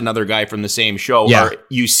Jaws, another guy from the same show.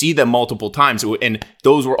 You see them multiple times, and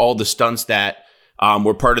those were all the stunts that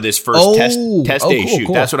were part of this first test day shoot.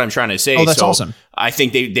 Cool. That's what I'm trying to say. Oh, that's awesome. I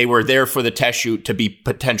think they were there for the test shoot to be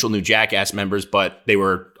potential new Jackass members, but they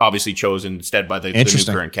were obviously chosen instead by the new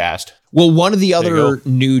current cast. Well, one of the other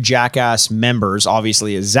new Jackass members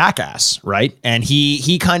obviously is Zackass, right? And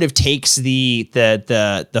he kind of takes the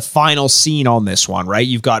final scene on this one, right?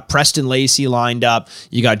 You've got Preston Lacey lined up,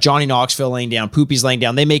 you got Johnny Knoxville laying down, Poopy's laying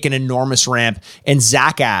down. They make an enormous ramp, and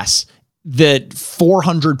Zackass the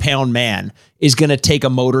 400-pound man is going to take a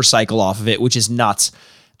motorcycle off of it, which is nuts.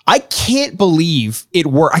 I can't believe it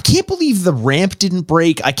worked. I can't believe the ramp didn't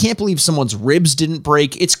break. I can't believe someone's ribs didn't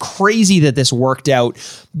break. It's crazy that this worked out.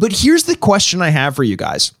 But here's the question I have for you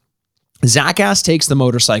guys. Jackass takes the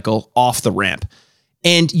motorcycle off the ramp.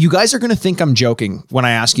 And you guys are going to think I'm joking when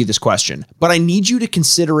I ask you this question, but I need you to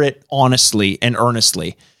consider it honestly and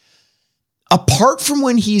earnestly. Apart from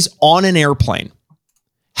when he's on an airplane,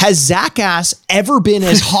 has Jackass ever been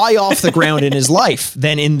as high off the ground in his life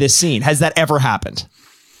than in this scene? Has that ever happened?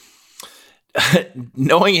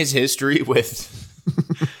 Knowing his history with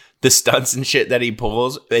the stunts and shit that he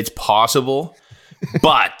pulls, it's possible,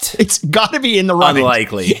 but it's got to be in the running.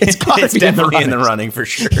 Unlikely. It's definitely in the running for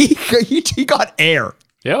sure. He got air.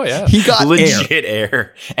 Oh, yeah. He got legit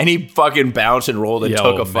air. And he fucking bounced and rolled and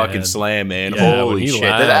took a fucking slam, man. Yeah, holy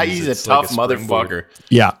shit. He's a tough motherfucker.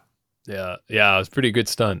 Yeah. Yeah. Yeah. It was a pretty good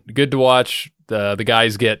stunt. Good to watch. The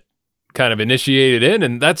guys get kind of initiated in,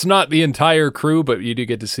 and that's not the entire crew, but you do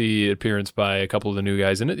get to see appearance by a couple of the new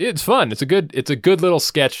guys, and it's fun. It's a good little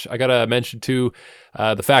sketch. I gotta mention too,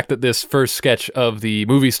 the fact that this first sketch of the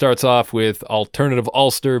movie starts off with Alternative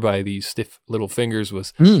Ulster by the Stiff Little Fingers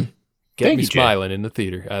was get me smiling in the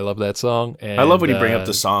theater. I love that song. And I love when you bring up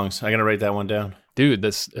the songs. I'm gonna write that one down. Dude,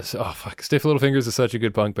 this Stiff Little Fingers is such a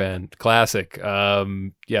good punk band. Classic.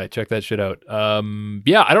 Yeah, check that shit out.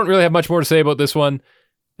 Yeah, I don't really have much more to say about this one.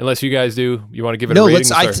 Unless you guys do, you want to give it a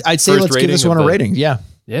rating? I'd say let's give this one a rating. Yeah.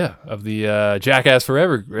 Yeah, of the Jackass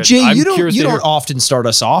Forever. Jay, you don't often start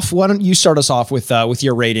us off. Why don't you start us off with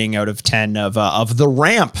your rating out of 10 of the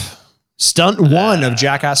ramp, stunt 1 of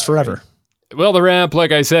Jackass Forever? Well, the ramp,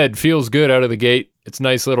 like I said, feels good out of the gate. It's a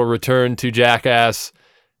nice little return to Jackass.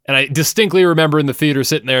 And I distinctly remember in the theater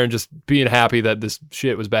sitting there and just being happy that this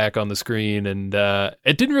shit was back on the screen. And I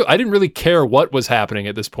didn't really care what was happening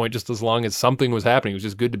at this point, just as long as something was happening. It was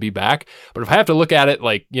just good to be back. But if I have to look at it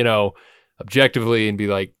like, objectively and be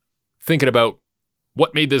like thinking about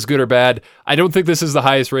what made this good or bad, I don't think this is the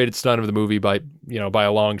highest rated stunt of the movie by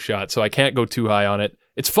a long shot. So I can't go too high on it.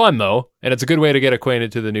 It's fun though, and it's a good way to get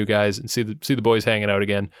acquainted to the new guys and see the boys hanging out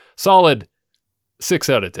again. Solid 6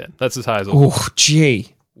 out of 10. That's as high as I'll go. Oh,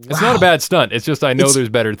 gee. It's not a bad stunt. It's just there's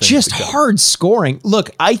better things. Just hard scoring. Look,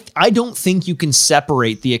 I don't think you can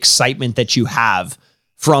separate the excitement that you have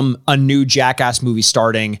from a new Jackass movie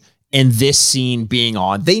starting and this scene being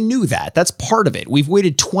on. They knew that. That's part of it. We've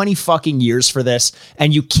waited 20 fucking years for this,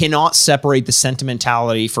 and you cannot separate the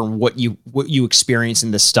sentimentality from what you experience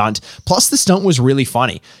in the stunt. Plus, the stunt was really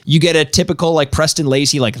funny. You get a typical like Preston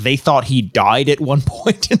Lacey, like they thought he died at one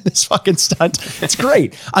point in this fucking stunt. It's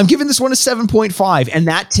great. I'm giving this one a 7.5, and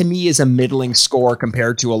that to me is a middling score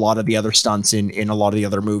compared to a lot of the other stunts in a lot of the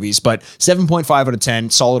other movies. But 7.5 out of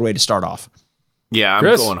 10, solid way to start off. Yeah, I'm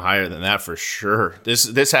Chris? going higher than that for sure.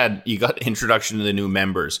 You got introduction to the new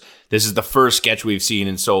members. This is the first sketch we've seen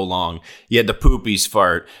in so long. You had the poopies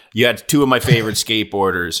fart. You had 2 of my favorite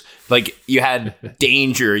skateboarders. Like, you had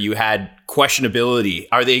danger. You had questionability.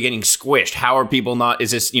 Are they getting squished? How are people not?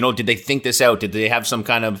 Is this, did they think this out? Did they have some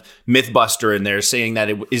kind of mythbuster in there saying that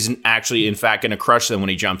it isn't actually, in fact, going to crush them when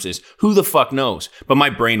he jumps this? Who the fuck knows? But my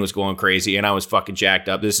brain was going crazy and I was fucking jacked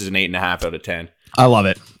up. This is an 8.5 out of 10. I love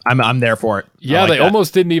it. I'm there for it. Yeah, they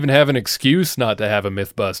almost didn't even have an excuse not to have a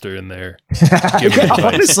Mythbuster in there.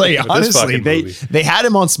 honestly, they had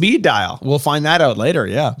him on speed dial. We'll find that out later.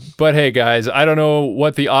 Yeah. But hey, guys, I don't know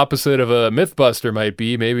what the opposite of a Mythbuster might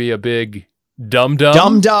be. Maybe a big dum-dum.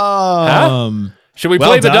 Dum-dum. Huh? Should we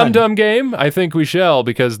play the dum-dum game? I think we shall,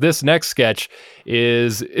 because this next sketch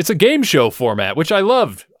it's a game show format, which I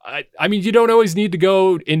loved. I mean, you don't always need to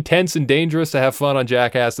go intense and dangerous to have fun on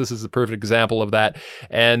Jackass. This is a perfect example of that.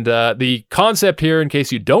 And the concept here, in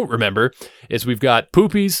case you don't remember, is we've got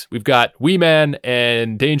Poopies, we've got Wee Man,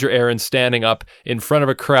 and Danger Aaron standing up in front of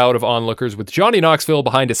a crowd of onlookers with Johnny Knoxville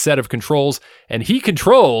behind a set of controls. And he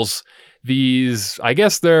controls these, I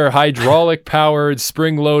guess they're hydraulic-powered,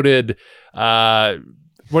 spring-loaded...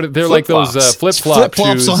 they're like those flip-flop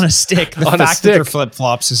shoes on a stick. The fact that they're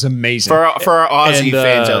flip-flops is amazing. For our Aussie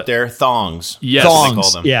fans out there, thongs. Yes, thongs. They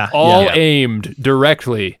call them. Yeah, all aimed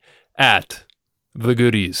directly at the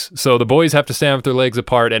goodies. So the boys have to stand with their legs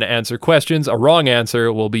apart and answer questions. A wrong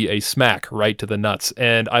answer will be a smack right to the nuts.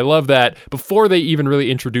 And I love that before they even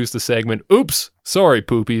really introduced the segment, oops, sorry,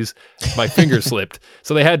 poopies, my finger slipped.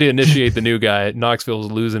 So they had to initiate the new guy.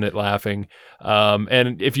 Knoxville's losing it laughing.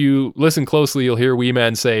 And if you listen closely, you'll hear Wee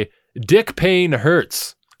Man say, "Dick pain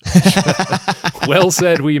hurts." Well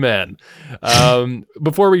said, Wee Man.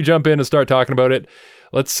 Before we jump in and start talking about it,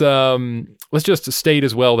 let's just state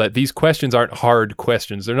as well that these questions aren't hard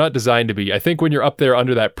questions. They're not designed to be. I think when you're up there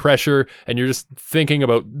under that pressure and you're just thinking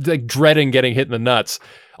about like dreading getting hit in the nuts,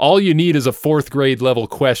 all you need is a 4th grade level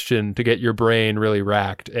question to get your brain really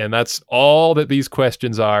racked. And that's all that these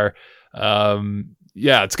questions are.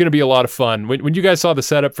 Yeah, it's going to be a lot of fun. When you guys saw the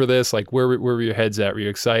setup for this, like where were your heads at? Were you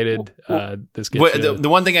excited? The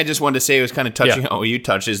one thing I just wanted to say was kind of touching on what you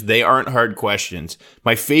touched is they aren't hard questions.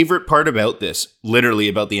 My favorite part about this, literally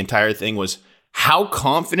about the entire thing, was how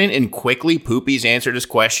confident and quickly Poopies answered his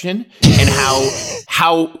question, and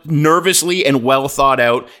how nervously and well thought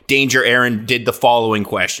out Danger Aaron did the following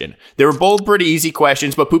question. They were both pretty easy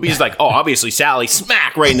questions, but Poopy's like, oh, obviously Sally,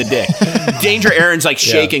 smack right in the dick. Danger Aaron's like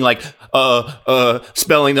shaking, like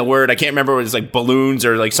spelling the word. I can't remember. It was like balloons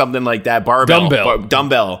or like something like that.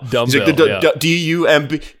 Dumbbell. He's like,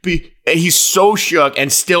 D-U-M-B. And he's so shook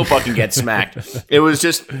and still fucking gets smacked. It was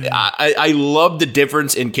just, I love the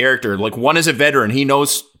difference in character. Like, one is a veteran. He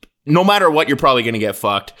knows no matter what, you're probably going to get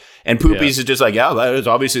fucked. And Poopies is just like, yeah, that is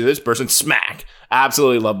obviously this person. Smack.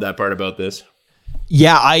 Absolutely love that part about this.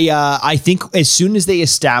 Yeah, I think as soon as they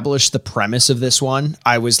established the premise of this one,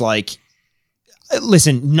 I was like,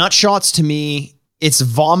 listen, nut shots to me, it's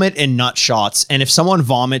vomit and nut shots. And if someone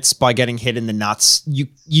vomits by getting hit in the nuts,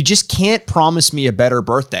 you just can't promise me a better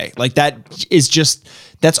birthday. Like, that is just,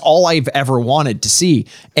 that's all I've ever wanted to see.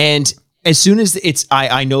 And as soon as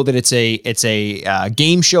I know that it's a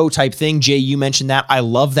game show type thing. Jay, you mentioned that. I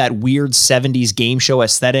love that weird 70s game show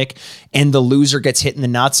aesthetic, and the loser gets hit in the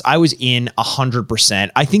nuts. I was in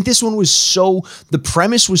 100%. I think this one was the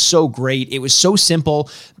premise was so great. It was so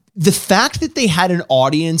simple. The fact that they had an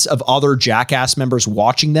audience of other Jackass members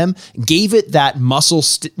watching them gave it that muscle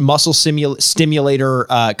stimulator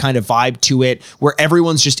kind of vibe to it, where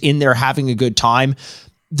everyone's just in there having a good time.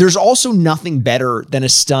 There's also nothing better than a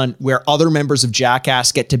stunt where other members of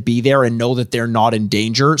Jackass get to be there and know that they're not in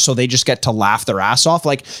danger, so they just get to laugh their ass off.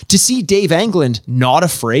 Like, to see Dave Englund not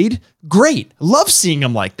afraid, great. Love seeing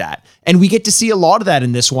him like that. And we get to see a lot of that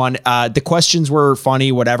in this one. The questions were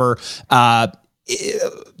funny, whatever.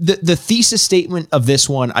 The thesis statement of this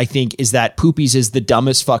one, I think, is that Poopies is the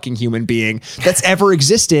dumbest fucking human being that's ever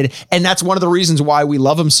existed. And that's one of the reasons why we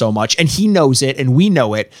love him so much. And he knows it and we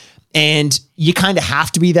know it. And you kind of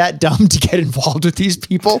have to be that dumb to get involved with these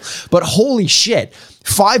people. But holy shit,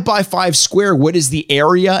 5x5 square, what is the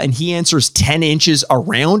area? And he answers 10 inches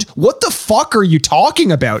around. What the fuck are you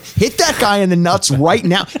talking about? Hit that guy in the nuts right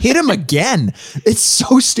now. Hit him again. It's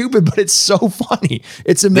so stupid, but it's so funny.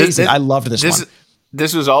 It's amazing. I loved this one.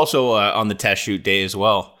 This was also on the test shoot day as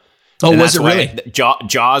well. Oh, was it really?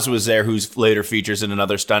 Jaws was there, who's later features in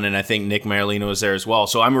another stunt, and I think Nick Marilino was there as well.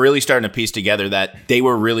 So I'm really starting to piece together that they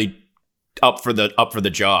were really up for the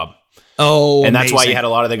job. Oh, and that's why you had a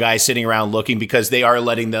lot of the guys sitting around looking, because they are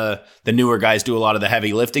letting the newer guys do a lot of the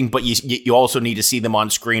heavy lifting, but you also need to see them on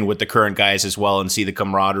screen with the current guys as well and see the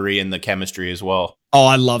camaraderie and the chemistry as well. Oh,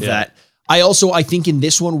 I love that. I think in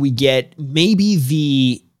this one we get maybe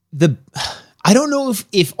the I don't know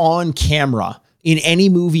if on camera in any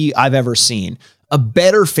movie I've ever seen, a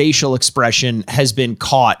better facial expression has been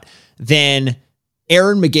caught than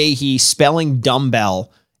Aaron McGahey spelling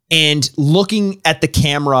dumbbell and looking at the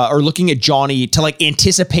camera or looking at Johnny to like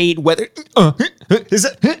anticipate whether is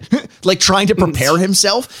it like trying to prepare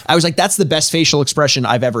himself. I was like, that's the best facial expression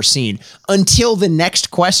I've ever seen, until the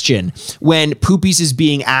next question when Poopies is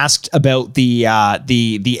being asked about the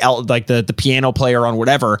piano player on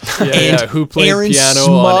whatever. Who played Aaron's piano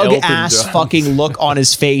smug on Elton ass John. fucking look on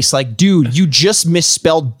his face, like, dude, you just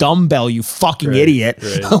misspelled dumbbell, you fucking idiot.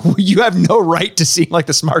 Right. You have no right to seem like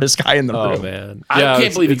the smartest guy in the room. Oh man, I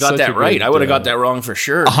can't believe he got that right. I would have got that wrong for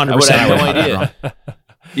sure. 100%. I would have no idea.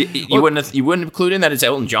 You wouldn't include in that it's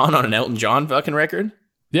Elton John on an Elton John fucking record?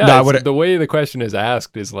 Yeah, no, the way the question is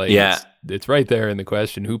asked is like, it's right there in the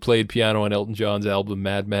question. Who played piano on Elton John's album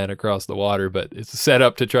Madman Across the Water? But it's set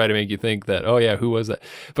up to try to make you think that, oh yeah, who was that?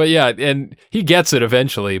 But yeah, and he gets it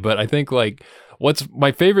eventually. But I think like what's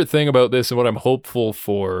my favorite thing about this and what I'm hopeful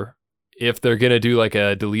for, if they're going to do like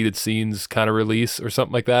a deleted scenes kind of release or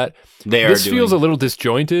something like that. This feels a little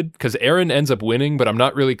disjointed because Aaron ends up winning, but I'm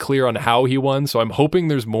not really clear on how he won. So I'm hoping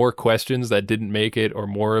there's more questions that didn't make it or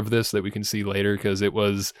more of this that we can see later, because it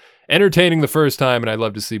was entertaining the first time and I'd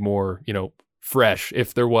love to see more, fresh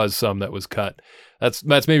if there was some that was cut.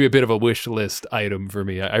 That's maybe a bit of a wish list item for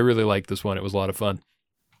me. I really liked this one. It was a lot of fun.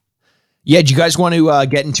 Yeah. Do you guys want to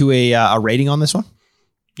get into a rating on this one?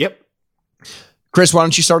 Yep. Chris, why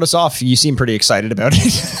don't you start us off? You seem pretty excited about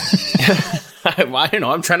it. I don't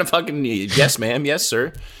know. I'm trying to fucking yes, ma'am. Yes,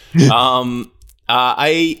 sir.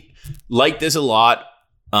 I like this a lot.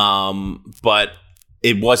 But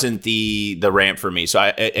it wasn't the ramp for me.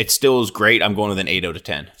 So it still is great. I'm going with an 8 out of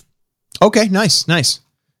 10. Okay, nice.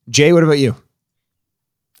 Jay, what about you?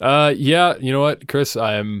 Yeah, you know what, Chris,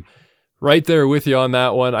 I'm right there with you on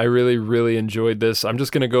that one. I really, really enjoyed this. I'm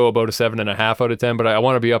just going to go about a 7.5 out of 10, but I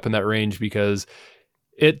want to be up in that range because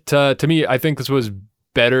it, to me, I think this was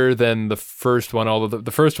better than the first one, although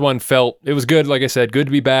the first one it was good, like I said, good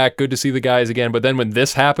to be back, good to see the guys again, but then when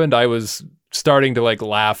this happened, I was starting to like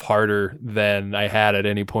laugh harder than I had at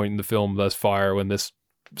any point in the film thus far when this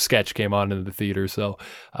sketch came on in the theater, so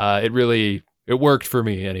it worked for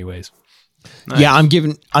me anyways. Nice. Yeah, I'm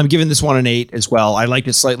giving this one an 8 as well. I liked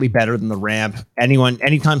it slightly better than the ramp.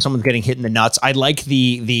 Anytime someone's getting hit in the nuts, I like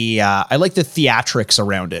the theatrics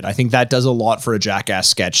around it. I think that does a lot for a Jackass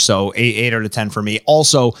sketch. So 8 out of 10 for me.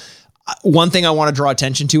 Also, one thing I want to draw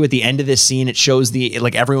attention to at the end of this scene, it shows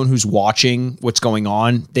everyone who's watching what's going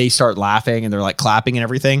on, they start laughing and they're like clapping and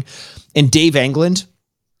everything. And Dave Englund,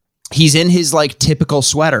 he's in his like typical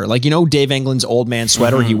sweater, like, you know, Dave Englund's old man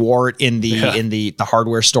sweater. Mm-hmm. He wore it in the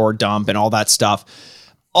hardware store dump and all that stuff.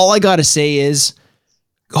 All I got to say is,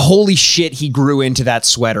 holy shit, he grew into that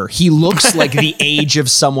sweater. He looks like the age of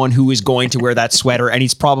someone who is going to wear that sweater. And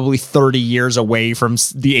he's probably 30 years away from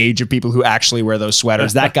the age of people who actually wear those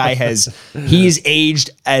sweaters. That guy he's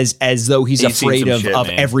aged as though he's afraid of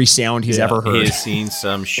every sound he's ever heard. He's seen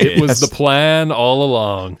some shit. It was the plan all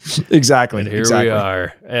along. Exactly. And here we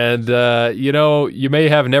are. And, you know, you may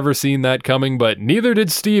have never seen that coming, but neither did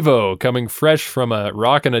Steve-O, coming fresh from a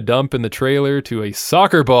rock and a dump in the trailer to a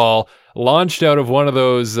soccer ball launched out of one of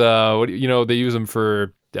those, they use them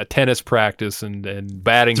for tennis practice and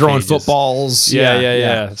batting throwing cages. Footballs.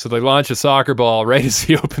 Yeah. So they launch a soccer ball right as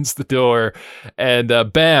he opens the door and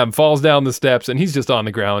bam, falls down the steps and he's just on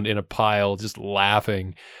the ground in a pile, just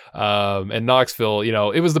laughing. And Knoxville, you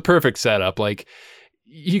know, it was the perfect setup. Like,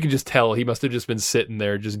 you can just tell he must have just been sitting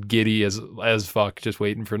there just giddy as fuck, just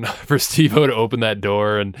waiting for Steve-O to open that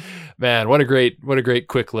door. And man, what a great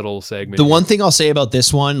quick little segment. The one thing I'll say about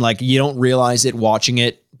this one, like, you don't realize it watching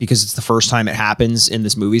it because it's the first time it happens in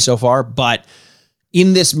this movie so far, but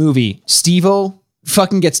in this movie, Steve-O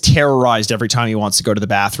fucking gets terrorized every time he wants to go to the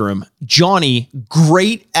bathroom. Johnny,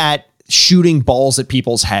 great at shooting balls at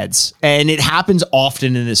people's heads, and it happens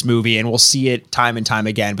often in this movie, and we'll see it time and time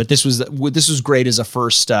again. But this was great as a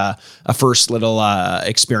first little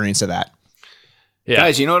experience of that. Yeah.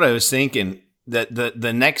 Guys, you know what I was thinking? That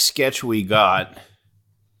the next sketch we got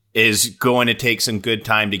is going to take some good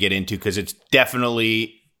time to get into because it's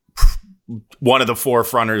definitely one of the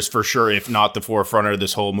forefronters for sure, if not the forefronter of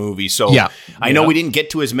this whole movie. So yeah. I know we didn't get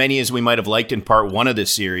to as many as we might have liked in part 1 of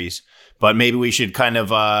this series. But maybe we should kind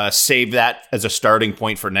of save that as a starting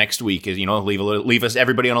point for next week, is, you know, leave us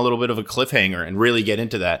everybody on a little bit of a cliffhanger and really get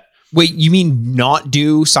into that. Wait, you mean not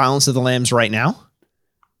do Silence of the Lambs right now?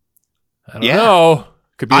 I don't know.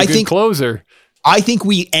 Could be a good closer. I think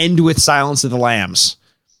we end with Silence of the Lambs.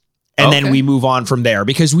 And then we move on from there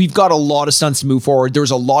because we've got a lot of stunts to move forward. There's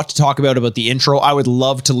a lot to talk about the intro. I would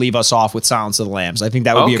love to leave us off with Silence of the Lambs. I think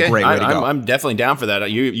that would be a great way to go. I'm definitely down for that.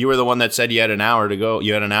 You were the one that said you had an hour to go.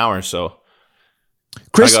 You had an hour, so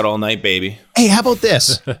Chris, I got all night, baby. Hey, how about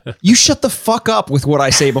this? You shut the fuck up with what I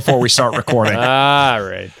say before we start recording. All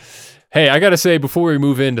right. Hey, I got to say, before we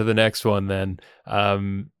move into the next one then,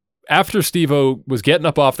 after Steve-O was getting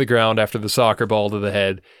up off the ground after the soccer ball to the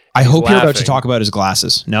head, I hope you're about to talk about his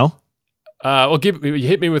glasses. No? Well,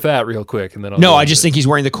 hit me with that real quick, and then I just think he's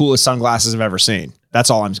wearing the coolest sunglasses I've ever seen. That's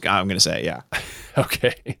all I'm going to say. Yeah.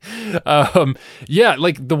 Okay. Yeah,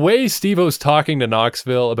 like the way Steve-O's talking to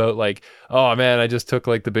Knoxville about like, oh man, I just took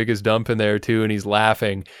like the biggest dump in there too, and he's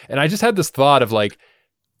laughing, and I just had this thought of like,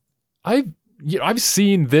 I've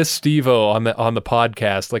seen this Steve-O on the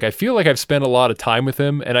podcast. Like, I feel like I've spent a lot of time with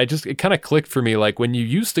him, and it kind of clicked for me. Like, when you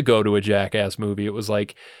used to go to a Jackass movie, it was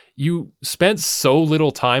like you spent so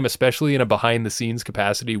little time, especially in a behind the scenes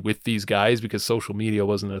capacity, with these guys because social media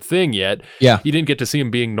wasn't a thing yet. Yeah. You didn't get to see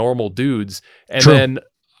them being normal dudes. And then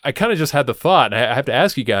I kind of just had the thought, and I have to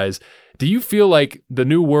ask you guys, do you feel like the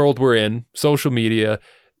new world we're in, social media,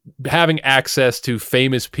 having access to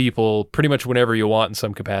famous people pretty much whenever you want in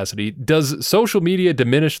some capacity, does social media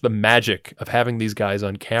diminish the magic of having these guys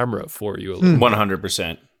on camera for you a little?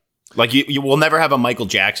 100%. Like, you will never have a Michael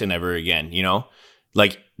Jackson ever again, you know?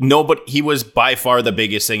 Like, nobody, he was by far the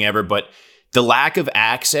biggest thing ever, but the lack of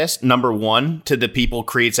access, number one, to the people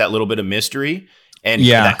creates that little bit of mystery and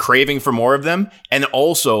that craving for more of them. And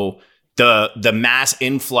also the mass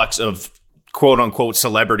influx of quote unquote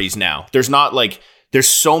celebrities now. There's not like there's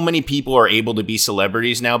so many people are able to be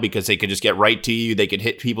celebrities now because they could just get right to you. They could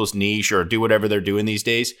hit people's niche or do whatever they're doing these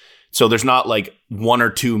days. So there's not like one or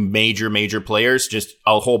two major players, just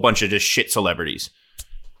a whole bunch of just shit celebrities.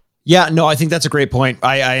 Yeah, no, I think that's a great point.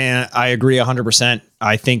 I agree 100%.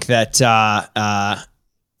 I think that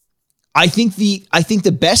I think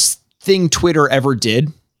the best thing Twitter ever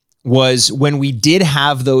did was when we did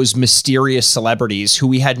have those mysterious celebrities who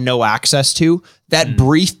we had no access to, that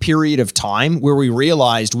brief period of time where we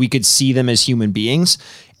realized we could see them as human beings.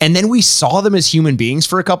 And then we saw them as human beings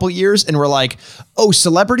for a couple of years and we're like, oh,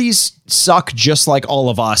 celebrities suck just like all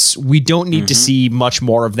of us. We don't need to see much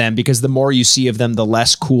more of them because the more you see of them, the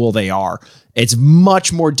less cool they are. It's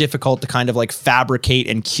much more difficult to kind of like fabricate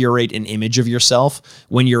and curate an image of yourself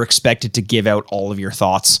when you're expected to give out all of your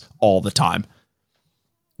thoughts all the time.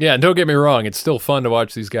 Yeah, and don't get me wrong, it's still fun to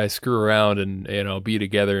watch these guys screw around and, you know, be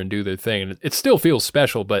together and do their thing. And it still feels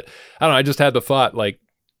special, but I don't know, I just had the thought like,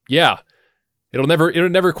 yeah, it'll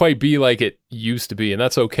never quite be like it used to be, and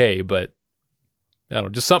that's okay, but I don't know,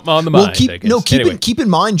 just something on the mind, I guess. Keep in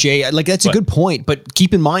mind, Jay, like that's a good point, but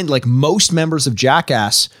keep in mind, like most members of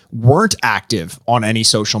Jackass weren't active on any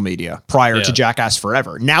social media prior to Jackass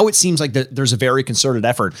Forever. Now it seems like there's a very concerted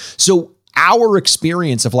effort. So our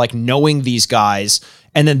experience of like knowing these guys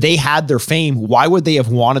and then they had their fame, why would they have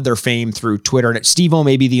wanted their fame through Twitter? And Steve-O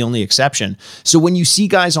may be the only exception. So when you see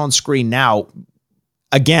guys on screen now,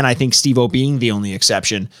 again, I think Steve-O being the only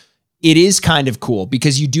exception, it is kind of cool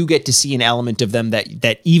because you do get to see an element of them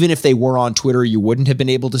that even if they were on Twitter, you wouldn't have been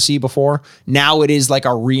able to see before. Now it is like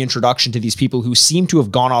a reintroduction to these people who seem to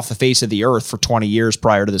have gone off the face of the earth for 20 years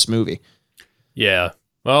prior to this movie. Yeah.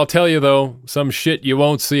 Well, I'll tell you though, some shit you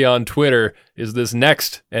won't see on Twitter is this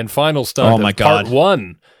next and final stunt of part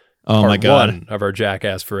one. Part one of our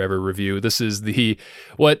Jackass Forever review. This is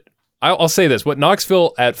I'll say this, what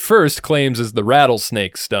Knoxville at first claims is the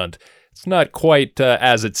rattlesnake stunt. It's not quite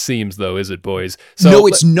as it seems, though, is it, boys? So, no,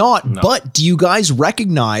 it's not. No. But do you guys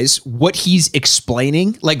recognize what he's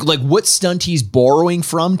explaining? Like what stunt he's borrowing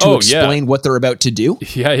from to explain what they're about to do?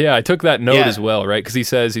 Yeah. I took that note as well, right? Because he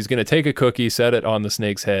says he's going to take a cookie, set it on the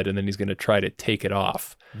snake's head, and then he's going to try to take it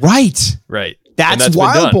off. Right. That's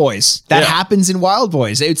Wild Boys. That happens in Wild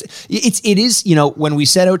Boys. It is, you know, when we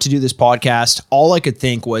set out to do this podcast, all I could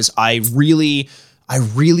think was I really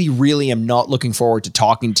am not looking forward to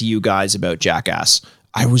talking to you guys about Jackass.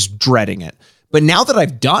 I was dreading it. But now that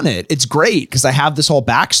I've done it, it's great because I have this whole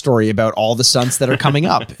backstory about all the stunts that are coming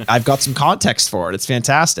up. I've got some context for it. It's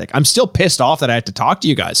fantastic. I'm still pissed off that I had to talk to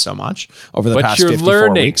you guys so much over the past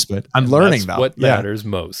 54 weeks, but I'm learning though. What matters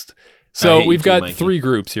most. So we've got three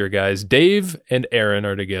groups here, guys. Dave and Aaron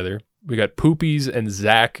are together. We got Poopies and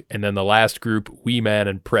Zach, and then the last group, Wee Man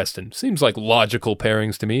and Preston. Seems like logical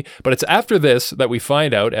pairings to me, but it's after this that we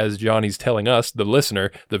find out, as Johnny's telling us, the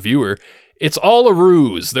listener, the viewer, it's all a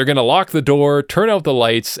ruse. They're going to lock the door, turn out the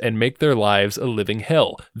lights, and make their lives a living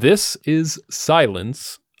hell. This is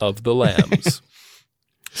Silence of the Lambs.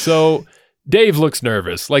 So Dave looks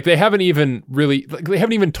nervous. Like they haven't even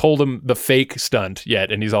told him the fake stunt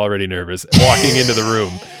yet, and he's already nervous walking into the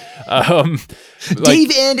room.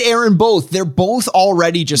 Dave and Aaron both. They're both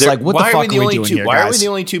already just like, what the fuck are we doing here, Why guys? are we the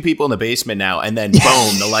only two people in the basement now? And then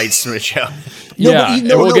boom, the lights switch out.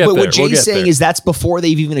 But what Jay's saying is that's before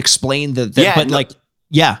they've even explained they're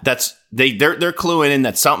cluing in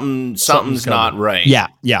that something's not right. Yeah.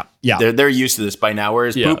 They're used to this by now.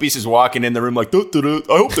 Whereas Poopies is walking in the room like, I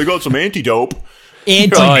hope they got some antidope.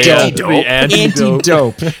 Antidope.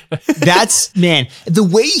 That's, man, the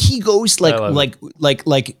way he goes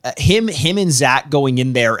him and Zach going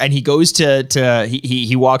in there, and he goes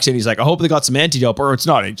he walks in, he's like, I hope they got some antidope, or it's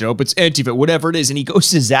not antidope, it's antidote, whatever it is. And he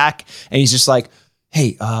goes to Zach and he's just like,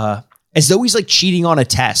 hey, as though he's like cheating on a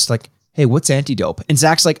test, like, hey, what's antidope? And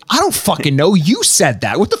Zach's like, I don't fucking know. You said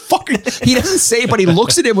that. What the fuck? He doesn't say it, but he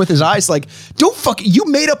looks at him with his eyes like, you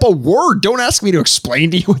made up a word. Don't ask me to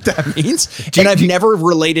explain to you what that means. And I've never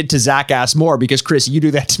related to Zach Ass more because, Chris, you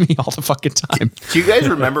do that to me all the fucking time. Do you guys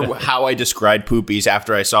remember how I described Poopies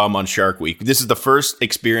after I saw him on Shark Week? This is the first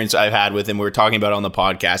experience I've had with him. We were talking about it on the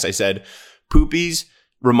podcast. I said, Poopies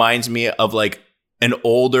reminds me of like an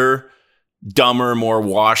older, dumber, more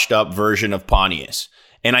washed up version of Pontius.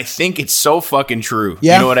 And I think it's so fucking true.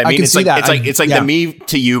 Yeah, you know what I mean? It's like the me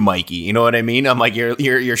to you, Mikey. You know what I mean? I'm like,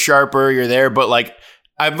 you're sharper, you're there, but like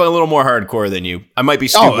I'm a little more hardcore than you. I might be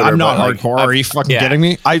stupid. I'm not hardcore. Are you fucking kidding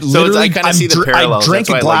me? I drank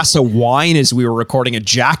a glass of wine as we were recording a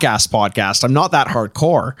Jackass podcast. I'm not that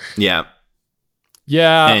hardcore. Yeah.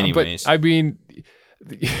 Yeah. Anyways. But I mean,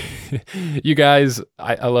 you guys,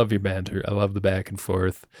 I love your banter. I love the back and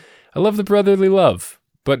forth. I love the brotherly love.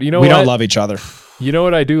 But you know we what? don't love each other. You know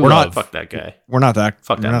what I do We're love? not- Fuck that guy. We're not that.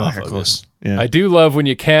 Fuck that we're not that motherfucker. close. Yeah. I do love when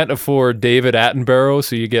you can't afford David Attenborough,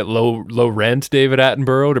 so you get low rent David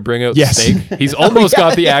Attenborough to bring out Yes. the snake. He's almost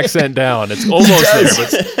got the accent down. It's almost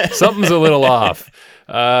there, but something's a little off.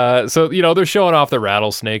 So, you know, they're showing off the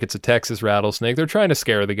rattlesnake. It's a Texas rattlesnake. They're trying to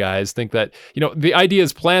scare the guys, think that, you know, the idea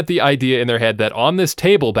is plant the idea in their head that on this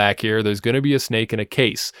table back here, there's going to be a snake in a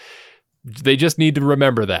case. They just need to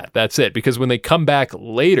remember that. That's it. Because when they come back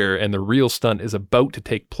later and the real stunt is about to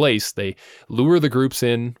take place, they lure the groups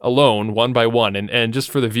in alone, one by one. And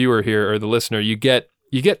just for the viewer here or the listener, you get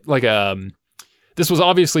like this was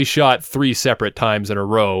obviously shot 3 separate times in a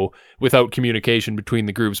row without communication between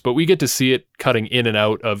the groups, but we get to see it cutting in and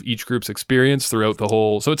out of each group's experience throughout the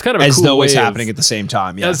whole. So it's kind of a As cool though way it's of- happening at the same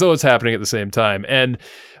time. Yeah. as though it's happening at the same time. And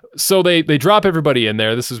so they drop everybody in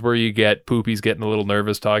there. This is where you get Poopy's getting a little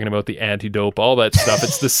nervous talking about the antidote, all that stuff.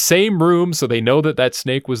 It's the same room, so they know that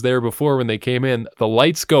snake was there before when they came in. The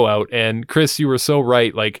lights go out, and Chris, you were so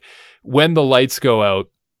right. Like, when the lights go out,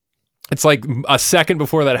 it's like a second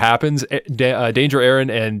before that happens, Danger Aaron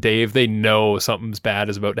and Dave, they know something's bad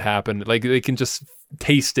is about to happen. Like, they can just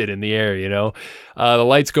taste it in the air, you know? The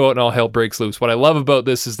lights go out and all hell breaks loose. What I love about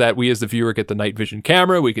this is that we as the viewer get the night vision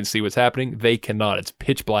camera. We can see what's happening. They cannot. It's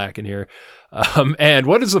pitch black in here. And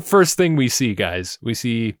what is the first thing we see, guys? We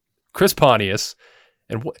see Chris Pontius.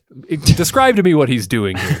 And describe to me what he's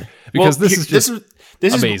doing here. Because this is just...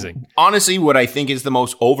 This amazing. Is honestly what I think is the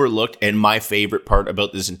most overlooked and my favorite part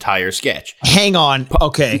about this entire sketch. Hang on.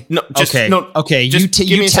 Okay. No, just, okay. no, okay. just give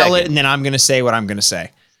me you a tell second. it, and then I'm going to say what I'm going to say.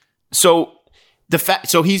 So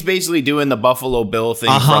he's basically doing the Buffalo Bill thing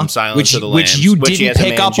from Silence of the Lambs, which you he didn't has a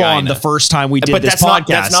pick up on mangina. the first time we did But this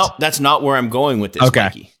podcast. that's not where I'm going with this, Okay.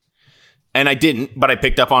 Mikey. And I didn't, but I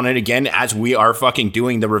picked up on it again as we are fucking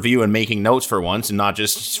doing the review and making notes for once and not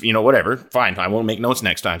just, you know, whatever. Fine, I won't make notes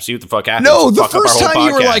next time. See what the fuck happens. No, the Fuck up our first whole time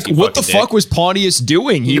you were podcast, like, you what the fucking fuck was Pontius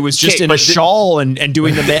doing? He was just Okay, in a but shawl and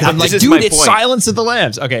doing the... I'm like, This is my dude, it's point. Silence of the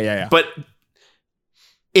Lambs. Okay, yeah. But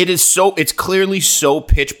it's clearly so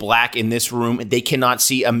pitch black in this room, they cannot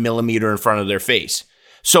see a millimeter in front of their face.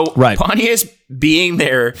 So Right. Pontius being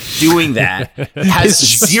there doing that has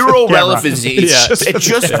zero relevancy. Yeah. It's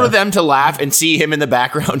just for them to laugh and see him in the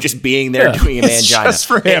background just being there doing a It's mangina. just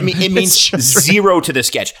for him. It means It's just for zero to the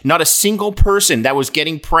sketch. Not a single person that was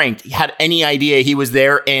getting pranked had any idea he was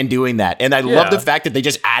there and doing that. And I love the fact that they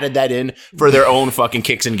just added that in for their own fucking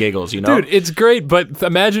kicks and giggles, you know? Dude, it's great, but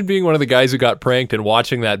imagine being one of the guys who got pranked and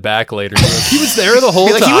watching that back later. You're like, he was there the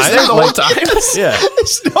whole Like, time. he was there the whole time. Yeah.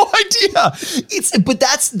 There's no idea. But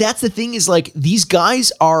that's the thing is like these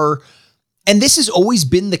guys are, and this has always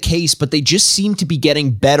been the case, but they just seem to be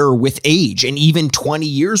getting better with age, and even 20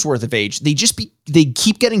 years worth of age. They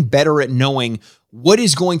keep getting better at knowing what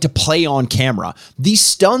is going to play on camera. These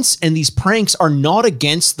stunts and these pranks are not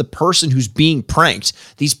against the person who's being pranked.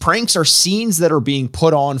 These pranks are scenes that are being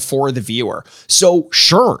put on for the viewer. So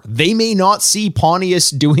sure, they may not see Pontius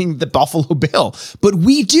doing the Buffalo Bill, but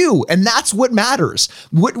we do. And that's what matters.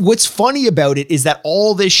 What's funny about it is that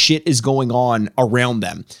all this shit is going on around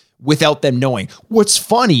them without them knowing. What's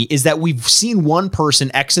funny is that we've seen one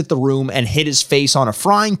person exit the room and hit his face on a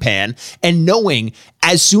frying pan, and knowing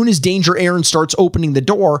as soon as Danger Aaron starts opening the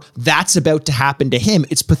door, that's about to happen to him.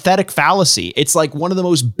 It's pathetic fallacy. It's like one of the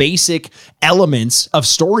most basic elements of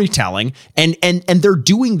storytelling. And they're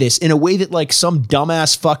doing this in a way that like some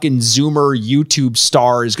dumbass fucking Zoomer YouTube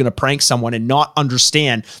star is going to prank someone and not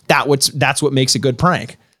understand that's what makes a good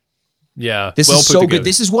prank. Yeah. This well is put so together. good.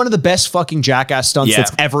 This is one of the best fucking Jackass stunts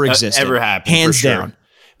that's ever existed. Ever happened. Hands for sure. down.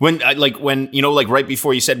 When you know, like right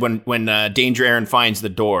before you said when Danger Aaron finds the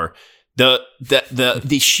door,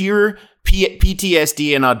 the sheer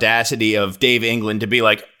PTSD and audacity of Dave England to be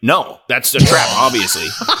like, no, that's a trap. Obviously,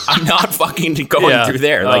 I'm not fucking going through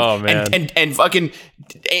there. Like, oh, man. and fucking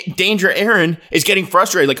Danger Aaron is getting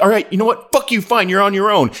frustrated. Like, all right, you know what? Fuck you. Fine, you're on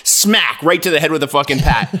your own. Smack right to the head with the fucking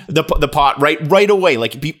the pot right away.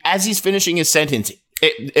 Like as he's finishing his sentence.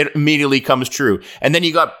 It immediately comes true. And then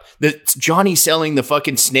you got Johnny selling the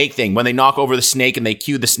fucking snake thing when they knock over the snake and they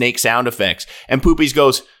cue the snake sound effects. And Poopies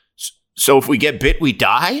goes, so if we get bit, we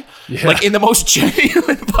die? Yeah. Like in the most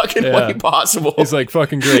genuine fucking way possible. He's like,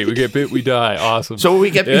 fucking great. We get bit, we die. Awesome. So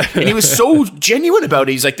we get, and he was so genuine about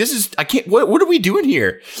it. He's like, what are we doing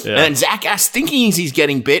here? Yeah. And then Zach Ass thinking he's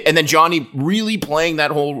getting bit. And then Johnny really playing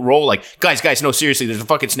that whole role. Like, guys, no, seriously, there's a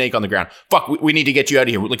fucking snake on the ground. Fuck, we need to get you out of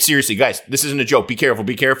here. Like, seriously, guys, this isn't a joke. Be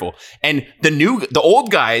careful. And the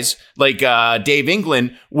old guys, like Dave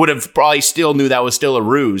England, would have probably still knew that was still a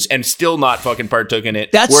ruse and still not fucking partook in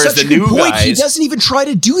it. That's Whereas such the a new point. guys. He doesn't even try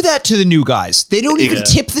to do that to the new guys. They don't even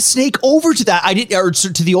tip the snake over to that. Or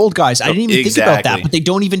to the old guys. I didn't even think about that, but they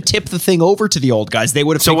don't even tip the thing over to the old guys. They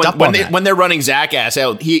would have picked up on that. When they're running Jackass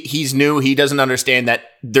out, he's new. He doesn't understand that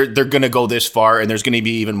they're going to go this far and there's going to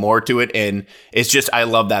be even more to it. And it's just, I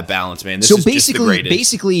love that balance, man. This is just the greatest.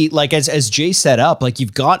 Basically, like as Jay set up, like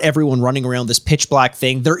you've got everyone running around this pitch black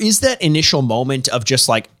thing. There is that initial moment of just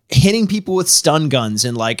like hitting people with stun guns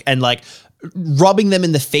and like rubbing them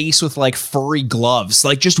in the face with like furry gloves,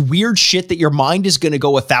 like just weird shit that your mind is going to go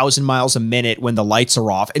 1,000 miles a minute when the lights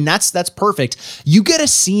are off. And that's perfect. You get a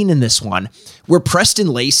scene in this one where Preston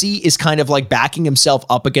Lacey is kind of like backing himself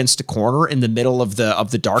up against a corner in the middle of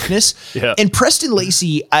the darkness. Yeah. And Preston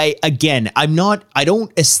Lacey, I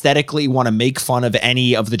don't aesthetically want to make fun of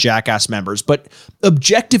any of the Jackass members, but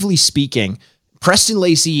objectively speaking, Preston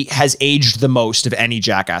Lacey has aged the most of any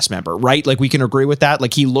Jackass member, right? Like we can agree with that.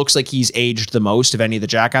 Like he looks like he's aged the most of any of the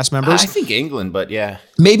Jackass members. I think England, but yeah.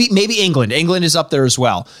 Maybe England. England is up there as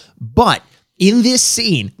well. But in this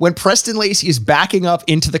scene, when Preston Lacey is backing up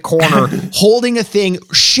into the corner, holding a thing,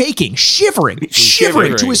 shaking, shivering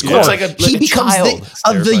to his core, he becomes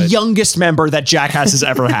the youngest member that Jackass has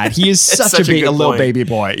ever had. He is such a little baby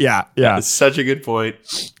boy. Yeah. It's such a good point.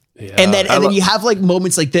 Yeah. And then you have like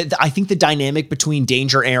moments like that. I think the dynamic between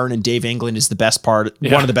Danger Aaron and Dave England is the best part.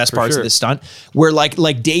 One of the best parts of this stunt, where like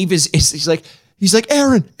Dave he's like,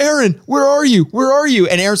 Aaron, where are you?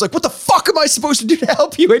 And Aaron's like, what the fuck am I supposed to do to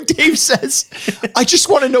help you? And Dave says, I just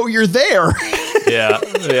want to know you're there. Yeah.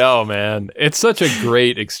 Oh man. It's such a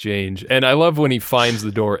great exchange. And I love when he finds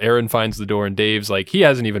the door. Aaron finds the door and Dave's like, he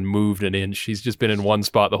hasn't even moved an inch. He's just been in one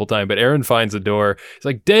spot the whole time. But Aaron finds the door. He's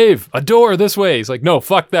like, Dave, a door this way. He's like, no,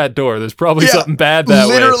 fuck that door. There's probably something bad that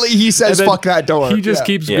way. Literally, he says, fuck that door. He just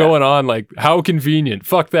keeps going on like, how convenient.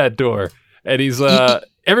 Fuck that door. And he's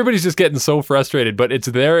everybody's just getting so frustrated, but it's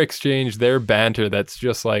their exchange, their banter that's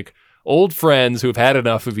just like old friends who've had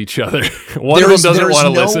enough of each other. One of them doesn't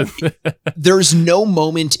want to listen. There's no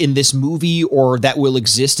moment in this movie or that will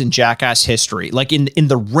exist in Jackass history. Like in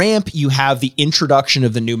the ramp, you have the introduction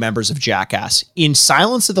of the new members of Jackass. In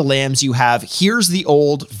Silence of the Lambs, you have here's the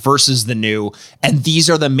old versus the new, and these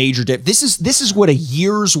are the major This is what a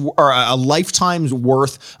year's or a lifetime's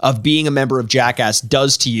worth of being a member of Jackass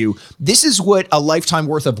does to you. This is what a lifetime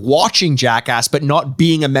worth of watching Jackass but not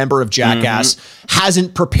being a member of Jackass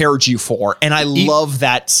hasn't prepared you for. And I love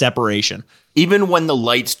that separation. Even when the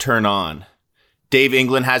lights turn on, Dave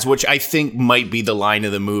England has, which I think might be the line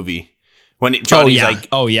of the movie. When Johnny's like,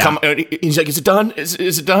 he's like, is it done? Is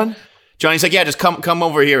it done? Johnny's like, yeah, just come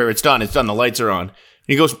over here. It's done. The lights are on. And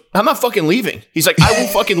he goes, I'm not fucking leaving. He's like, I will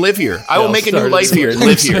fucking live here. I will make a new life here and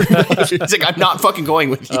live here. He's like, I'm not fucking going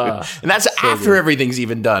with you. And that's after everything's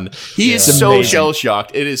even done. He is so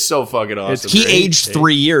shell-shocked. It is so fucking awesome. He aged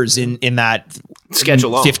 3 years in that sketch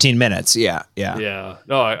alone. 15 minutes. Yeah.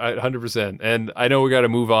 No, I 100%. And I know we got to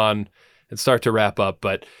move on and start to wrap up,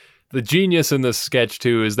 but the genius in this sketch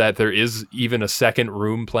too is that there is even a second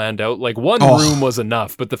room planned out. Like one room was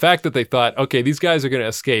enough, but the fact that they thought, okay, these guys are going to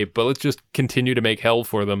escape, but let's just continue to make hell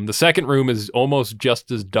for them. The second room is almost just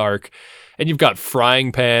as dark, and you've got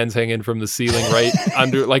frying pans hanging from the ceiling right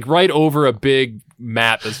under, like right over a big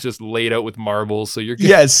mat that's just laid out with marbles. So you're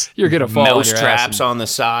gonna fall. Mouse traps on the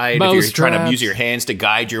side. If you're trying to use your hands to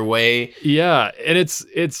guide your way. Yeah, and it's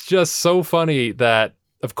just so funny that.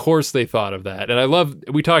 Of course they thought of that. And I love,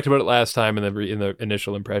 we talked about it last time in the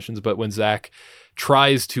initial impressions, but when Zach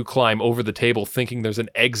tries to climb over the table thinking there's an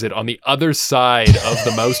exit on the other side of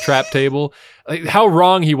the mousetrap table, like how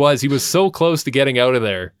wrong he was. He was so close to getting out of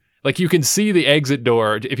there. Like you can see the exit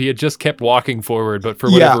door if he had just kept walking forward, but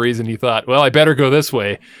for whatever reason he thought, well, I better go this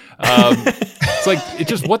way. It's like,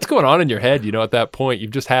 what's going on in your head? At that point,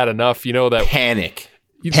 you've just had enough, that panic.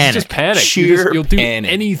 You just panic. You'll do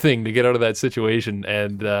anything to get out of that situation.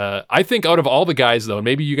 And I think out of all the guys, though, and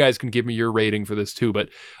maybe you guys can give me your rating for this too, but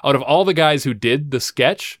out of all the guys who did the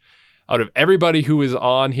sketch, out of everybody who is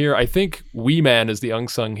on here, I think Wee Man is the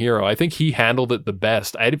unsung hero. I think he handled it the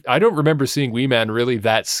best. I don't remember seeing Wee Man really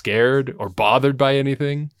that scared or bothered by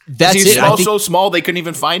anything. He's so small they couldn't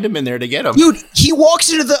even find him in there to get him. Dude, he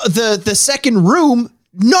walks into the second room.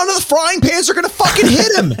 None of the frying pans are going to fucking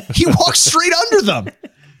hit him. He walks straight under them.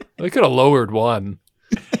 They could have lowered one.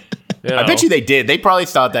 I bet you they did. They probably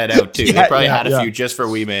thought that out too. They probably had a few just for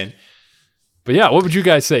Wee Man. But yeah, what would you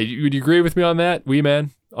guys say? Would you agree with me on that? Wee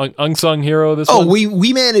Man? Unsung hero this one?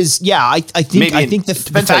 Wee Man is, I think the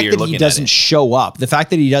fact that he doesn't show up, the fact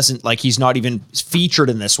that he doesn't, like, he's not even featured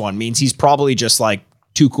in this one means he's probably just like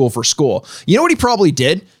too cool for school. You know what he probably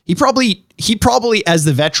did? He probably, as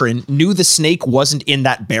the veteran, knew the snake wasn't in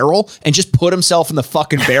that barrel and just put himself in the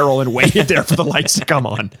fucking barrel and waited there for the lights to come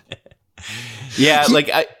on. Yeah, like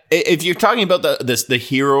if you're talking about the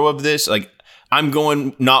hero of this, like I'm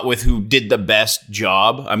going not with who did the best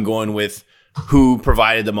job. I'm going with who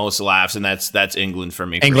provided the most laughs, and that's England for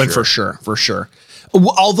me. For sure.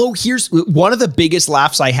 Although here's one of the biggest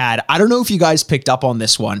laughs I had. I don't know if you guys picked up on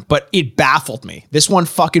this one, but it baffled me. This one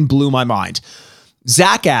fucking blew my mind.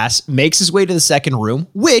 Zackass makes his way to the second room,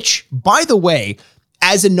 which, by the way,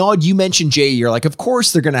 as a nod, you mentioned, Jay, you're like, of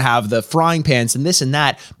course they're going to have the frying pans and this and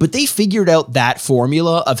that, but they figured out that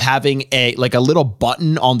formula of having a little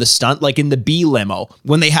button on the stunt, like in the B limo,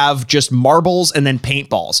 when they have just marbles and then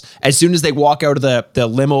paintballs. As soon as they walk out of the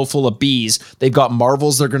limo full of bees, they've got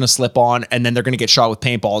marbles they're going to slip on, and then they're going to get shot with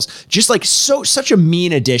paintballs. Just like such a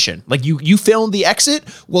mean addition. Like you filmed the exit,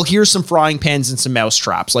 well, here's some frying pans and some mouse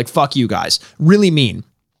traps. Like, fuck you guys. Really mean.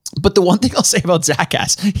 But the one thing I'll say about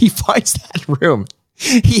Zackass, he finds that room.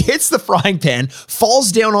 He hits the frying pan,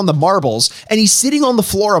 falls down on the marbles, and he's sitting on the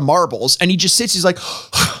floor of marbles, and he just sits, he's like,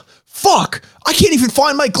 fuck, I can't even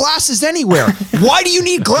find my glasses anywhere. Why do you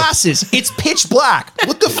need glasses? It's pitch black.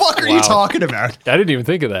 What the fuck are you talking about? I didn't even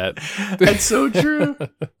think of that. That's so true.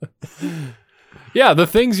 Yeah, the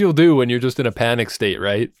things you'll do when you're just in a panic state,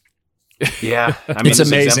 right? Yeah, I mean, it's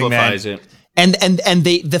amazing, man. It. And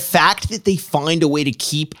the fact that they find a way to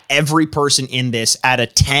keep every person in this at a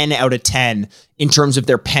 10 out of 10 in terms of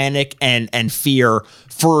their panic and fear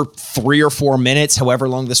for 3 or 4 minutes, however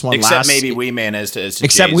long this one lasts. Except maybe Wee Man as to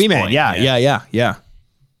except Wee Man, yeah.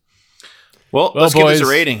 Well, let's give this a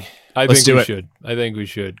rating. I think we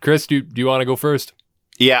should. Chris, do you want to go first?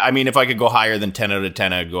 Yeah, I mean, if I could go higher than 10 out of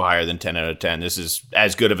 10, I'd go higher than 10 out of 10. This is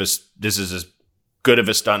as good of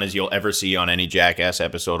a stunt as you'll ever see on any Jackass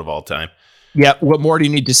episode of all time. Yeah, what more do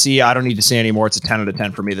you need to see? I don't need to see any more. It's a 10 out of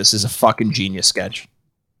 10 for me. This is a fucking genius sketch.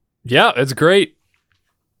 Yeah, it's great.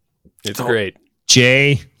 It's great.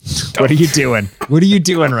 Jay, what are you doing? What are you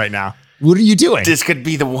doing right now? What are you doing? This could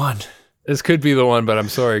be the one. This could be the one, but I'm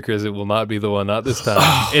sorry, Chris. It will not be the one. Not this time.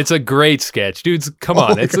 It's a great sketch. Dudes, come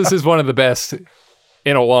on. This is one of the best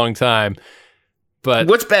in a long time. But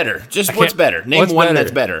what's better? What's better? Name one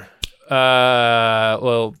that's better.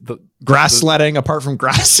 Grass sledding, apart from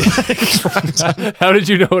grass sledding. How did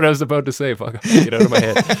you know what I was about to say? Fuck, get out of my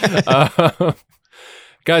head.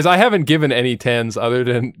 Guys, I haven't given any 10s other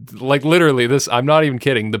than, like, literally this, I'm not even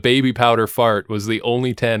kidding. The baby powder fart was the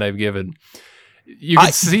only 10 I've given. You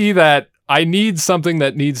can see that I need something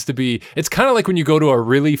that needs to be, it's kind of like when you go to a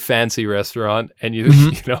really fancy restaurant and you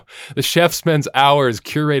know, the chef spends hours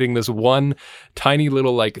curating this one tiny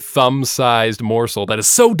little like thumb-sized morsel that is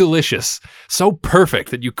so delicious, so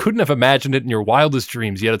perfect that you couldn't have imagined it in your wildest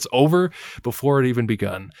dreams, yet it's over before it even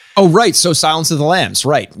begun. Oh, right. So Silence of the Lambs,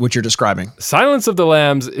 right, what you're describing. Silence of the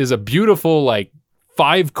Lambs is a beautiful like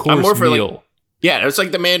 5-course meal. Yeah, it's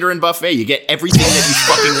like the Mandarin buffet. You get everything that you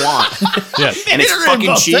fucking want. Yes. And it's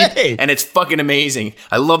fucking cheap, and it's fucking amazing.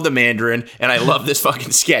 I love the Mandarin, and I love this fucking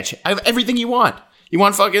sketch. I have everything you want. You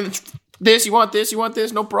want fucking this, you want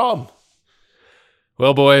this, no problem.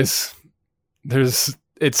 Well, boys, it's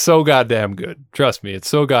so goddamn good. Trust me, it's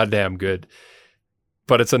so goddamn good.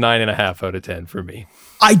 But it's a 9.5 out of 10 for me.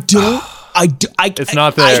 It's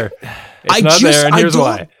not there. It's not there, and here's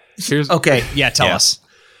why. Okay, tell us.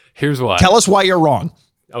 Here's why. Tell us why you're wrong.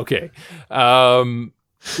 Okay.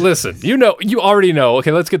 Listen, you already know.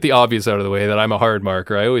 Okay, let's get the obvious out of the way that I'm a hard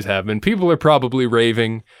marker. I always have been. People are probably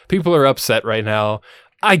raving. People are upset right now.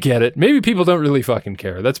 I get it. Maybe people don't really fucking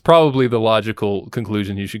care. That's probably the logical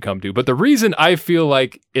conclusion you should come to. But the reason I feel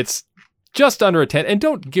like it's just under a 10, and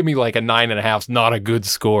don't give me like a 9.5's not a good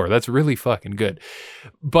score. That's really fucking good.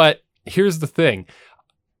 But here's the thing.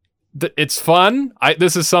 It's fun.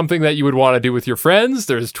 This is something that you would want to do with your friends.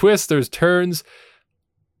 There's twists, there's turns.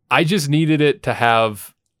 I just needed it to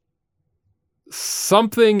have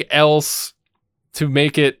something else to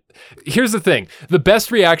make it. Here's the thing. The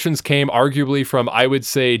best reactions came arguably from, I would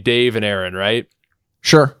say, Dave and Aaron, right?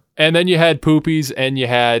 Sure. And then you had Poopies and you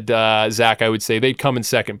had Zach, I would say. They'd come in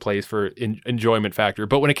second place for enjoyment factor.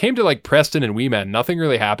 But when it came to like Preston and Wee Man, nothing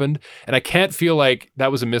really happened. And I can't feel like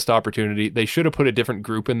that was a missed opportunity. They should have put a different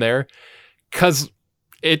group in there because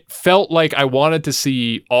it felt like I wanted to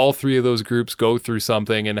see all three of those groups go through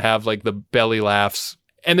something and have like the belly laughs.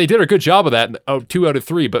 And they did a good job of that, 2 out of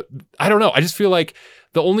 3. But I don't know. I just feel like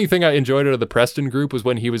the only thing I enjoyed out of the Preston group was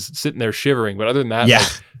when he was sitting there shivering. But other than that,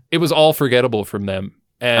 like, it was all forgettable from them.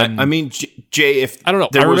 And I mean, Jay, if I don't know,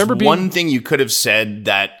 there was remember one thing you could have said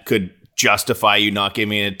that could justify you not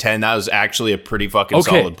giving it a 10, that was actually a pretty fucking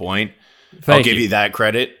solid point. I'll give you that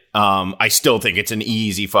credit. I still think it's an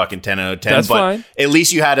easy fucking 10 out of 10. That's but fine. At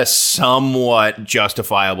least you had a somewhat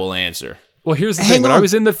justifiable answer. Well, here's the thing. When I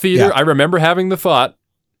was in the theater, I remember having the thought,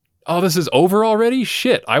 oh, this is over already?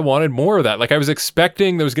 Shit, I wanted more of that. Like, I was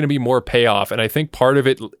expecting there was going to be more payoff, and I think part of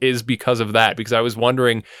it is because of that, because I was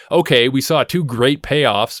wondering, okay, we saw 2 great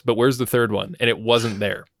payoffs, but where's the third one? And it wasn't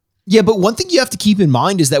there. Yeah, but one thing you have to keep in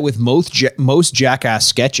mind is that with most Jackass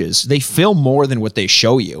sketches, they film more than what they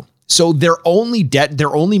show you. So their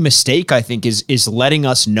only mistake, I think, is letting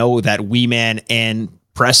us know that Wee Man and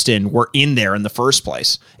Preston were in there in the first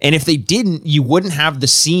place. And if they didn't, you wouldn't have the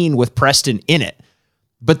scene with Preston in it.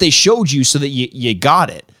 But they showed you so that you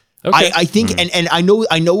got it. Okay. I think, and I know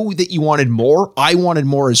that you wanted more. I wanted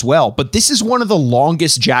more as well. But this is one of the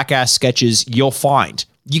longest Jackass sketches you'll find.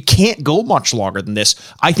 You can't go much longer than this.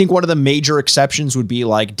 I think one of the major exceptions would be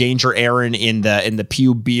like Danger Aaron in the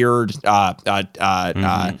Pew Beard,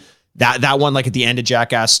 that one, like at the end of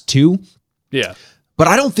Jackass 2. Yeah. But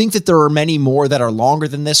I don't think that there are many more that are longer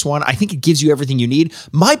than this one. I think it gives you everything you need.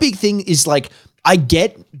 My big thing is like, I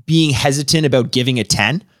get being hesitant about giving a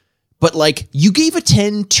 10, but like you gave a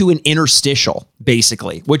 10 to an interstitial,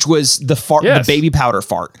 basically, which was the fart, the baby powder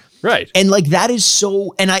fart. Right. And like that is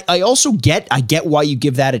so, and I also get why you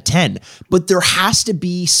give that a 10, but there has to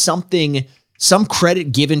be some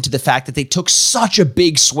credit given to the fact that they took such a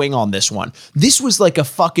big swing on this one. This was like a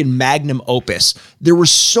fucking magnum opus. There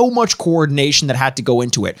was so much coordination that had to go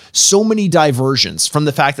into it. So many diversions from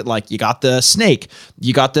the fact that like you got the snake,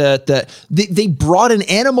 you got they brought an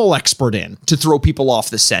animal expert in to throw people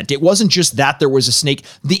off the scent. It wasn't just that there was a snake,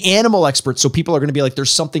 the animal expert. So people are going to be like,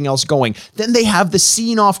 there's something else going. Then they have the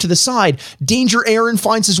scene off to the side. Danger Aaron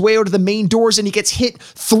finds his way out of the main doors and he gets hit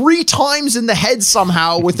 3 times in the head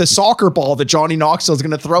somehow with a soccer ball that Johnny Knoxville is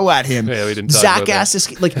going to throw at him. Yeah, we didn't talk Zach about Ass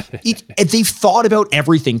is like they've thought about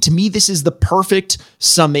everything. To me, this is the perfect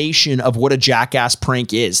summation of what a Jackass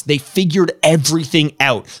prank is. They figured everything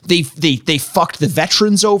out. They fucked the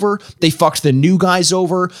veterans over. They fucked the new guys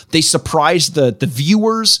over. They surprised the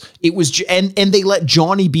viewers. It was and they let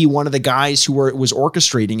Johnny be one of the guys who was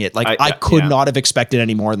orchestrating it. Like I could not have expected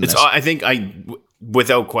any more than this. I think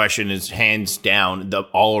without question, is hands down the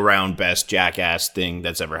all-around best Jackass thing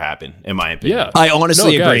that's ever happened, in my opinion. Yeah, I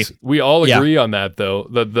honestly agree. Guys, we all agree on that, though.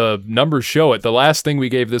 The numbers show it. The last thing we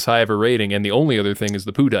gave this high of a rating, and the only other thing is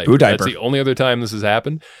the poo diaper. That's the only other time this has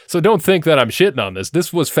happened. So don't think that I'm shitting on this.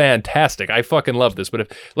 This was fantastic. I fucking love this.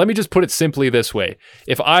 But let me just put it simply this way.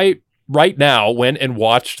 If I, right now, went and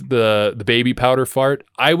watched the baby powder fart,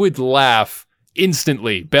 I would laugh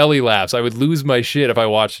instantly, belly laughs. I would lose my shit if I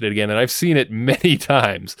watched it again, and I've seen it many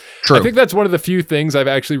times. True. I think that's one of the few things I've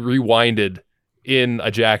actually rewinded in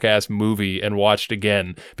a Jackass movie and watched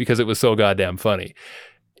again because it was so goddamn funny.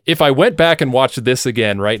 If I went back and watched this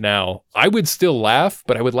again right now, I would still laugh,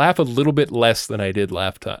 but I would laugh a little bit less than I did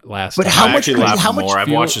last time. But how much? How much more? I've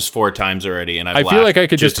watched this 4 times already, and I feel like I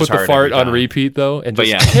could just put the fart on repeat though, and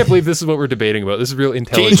I can't believe this is what we're debating about. This is real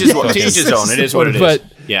intelligent. To each his own. It is what it is. But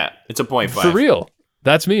yeah, it's a 0.5 for real.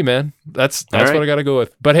 That's me, man. That's what I got to go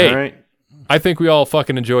with. But hey, I think we all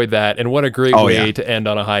fucking enjoyed that, and what a great way to end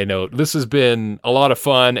on a high note. This has been a lot of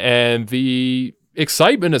fun, and the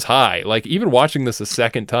excitement is high. Like, even watching this a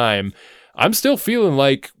second time, I'm still feeling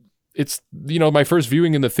like it's, my first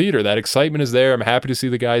viewing in the theater. That excitement is there. I'm happy to see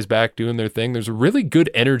the guys back doing their thing. There's a really good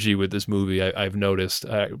energy with this movie, I've noticed.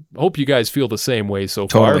 I hope you guys feel the same way so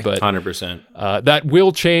far. But 100%. That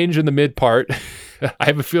will change in the mid part. I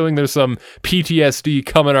have a feeling there's some PTSD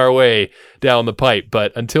coming our way down the pipe.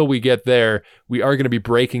 But until we get there, we are going to be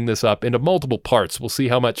breaking this up into multiple parts. We'll see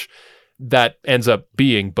how much that ends up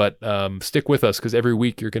being. But stick with us, because every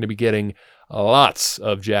week you're going to be getting lots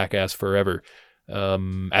of Jackass Forever.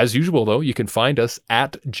 As usual, though, you can find us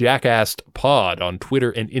at JackassPod on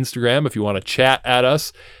Twitter and Instagram if you want to chat at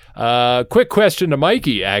us. Quick question to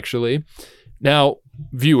Mikey, actually. Now,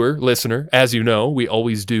 viewer, listener, as you know, we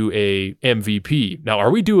always do a MVP. Now,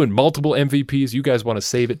 are we doing multiple MVPs? You guys want to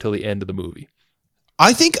save it till the end of the movie?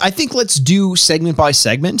 I think let's do segment by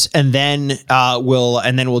segment, and then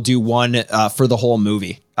we'll do one for the whole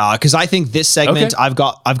movie. Because I think this segment, I've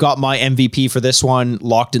got my MVP for this one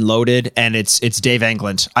locked and loaded, and it's Dave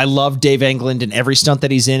Englund. I love Dave Englund in every stunt that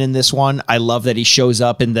he's in this one. I love that he shows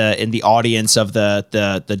up in the audience of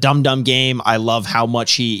the Dum Dum game. I love how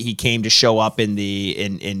much he came to show up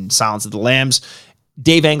in Silence of the Lambs.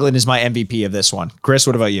 Dave Englund is my MVP of this one. Chris,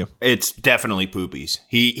 what about you? It's definitely Poopies.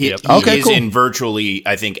 He is in virtually,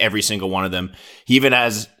 I think, every single one of them. He even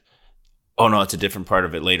has Oh, no, it's a different part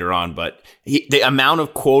of it later on. But the amount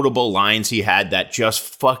of quotable lines he had that just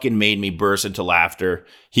fucking made me burst into laughter.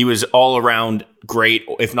 He was all around great,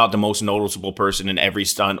 if not the most noticeable person in every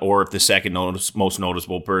stunt, or if the second most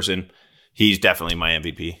noticeable person. He's definitely my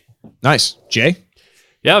MVP. Nice. Jay?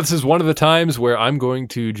 Yeah, this is one of the times where I'm going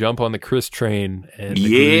to jump on the Chris train and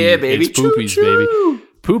yeah, baby. It's Poopies, baby.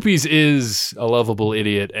 Poopies is a lovable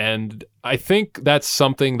idiot, and I think that's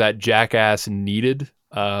something that Jackass needed.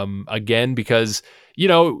 Again, because, you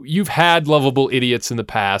know, you've had lovable idiots in the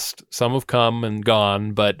past. Some have come and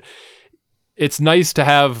gone, but it's nice to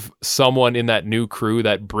have someone in that new crew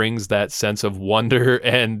that brings that sense of wonder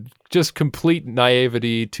and just complete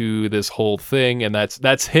naivety to this whole thing. And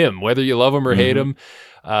that's him, whether you love him or hate him.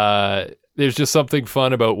 There's just something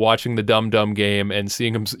fun about watching the Dum Dum Game and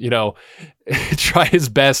seeing him, you know, try his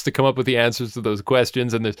best to come up with the answers to those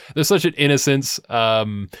questions. And there's such an innocence.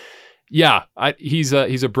 Yeah, he's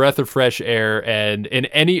a breath of fresh air, and in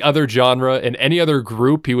any other genre, in any other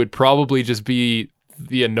group, he would probably just be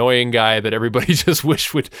the annoying guy that everybody just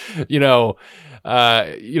wish would, get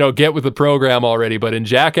with the program already. But in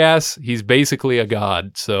Jackass, he's basically a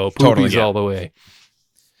god. So Poopies all the way.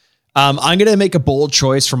 I'm going to make a bold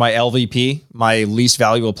choice for my LVP, my least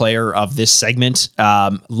valuable player of this segment.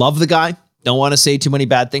 Love the guy. Don't want to say too many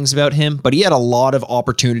bad things about him, but he had a lot of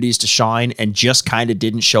opportunities to shine and just kind of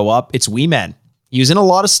didn't show up. It's Wee Man. He was in a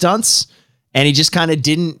lot of stunts and he just kind of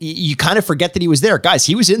didn't, you kind of forget that he was there. Guys,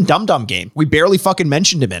 he was in Dum Dum Game. We barely fucking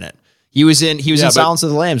mentioned him in it. He was in Silence of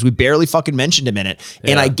the Lambs. We barely fucking mentioned him in it.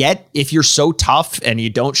 Yeah. And I get if you're so tough and you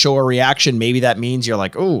don't show a reaction, maybe that means you're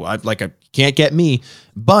like, oh, I can't get me.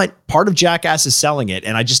 But part of Jackass is selling it.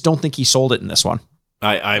 And I just don't think he sold it in this one.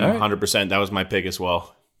 I'm 100%. That was my pick as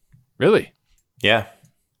well. Really? Yeah.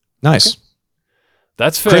 Nice. Okay.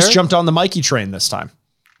 That's fair. Chris jumped on the Mikey train this time.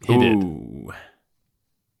 He did.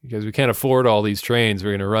 Because we can't afford all these trains. We're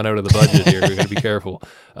going to run out of the budget here. We're going to be careful.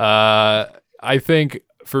 I think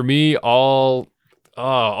for me, all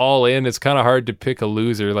in, it's kind of hard to pick a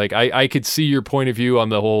loser. Like I could see your point of view on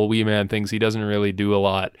the whole Wee Man things. He doesn't really do a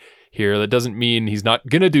lot here. That doesn't mean he's not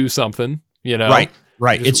going to do something, you know?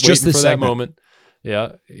 Right. It's just this that moment.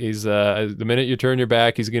 Yeah, he's the minute you turn your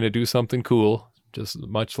back, he's going to do something cool, just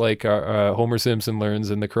much like our Homer Simpson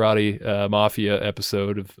learns in the Karate Mafia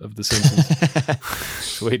episode of The Simpsons.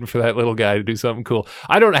 Just waiting for that little guy to do something cool.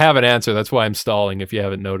 I don't have an answer. That's why I'm stalling, if you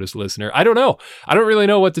haven't noticed, listener. I don't know. I don't really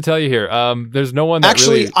know what to tell you here. There's no one that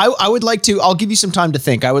actually, really... I would like to, I'll give you some time to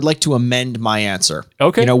think. I would like to amend my answer.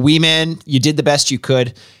 Okay. You know, Wee Man, you did the best you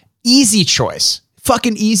could. Easy choice.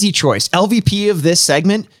 Fucking easy choice. LVP of this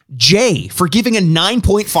segment, Jay, for giving a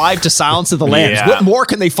 9.5 to Silence of the Lambs. Yeah. What more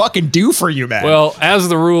can they fucking do for you, man? Well, as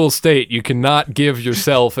the rules state, you cannot give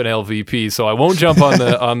yourself an LVP, so I won't jump on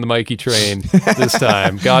the Mikey train this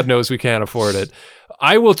time. God knows we can't afford it.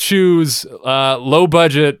 I will choose low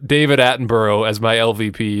budget David Attenborough as my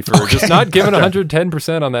LVP for just not giving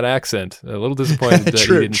 110% on that accent. A little disappointed that he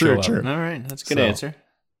didn't show up. All right, that's a good answer.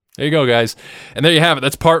 There you go, guys. And there you have it.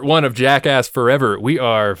 That's part 1 of Jackass Forever. We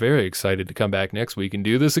are very excited to come back next week and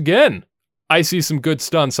do this again. I see some good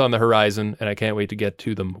stunts on the horizon, and I can't wait to get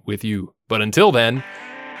to them with you. But until then,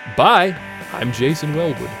 bye. I'm Jason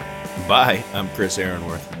Wellwood. Bye. I'm Chris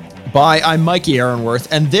Aaronworth. Bye. I'm Mikey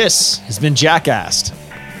Aaronworth, and this has been Jackassed.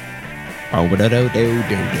 Oh,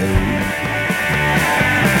 do-do-do-do-do.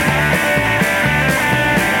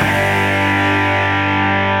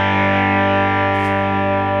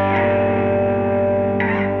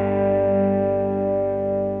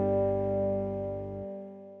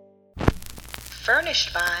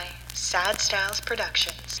 Furnished by Sad Styles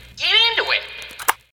Productions. Get into it.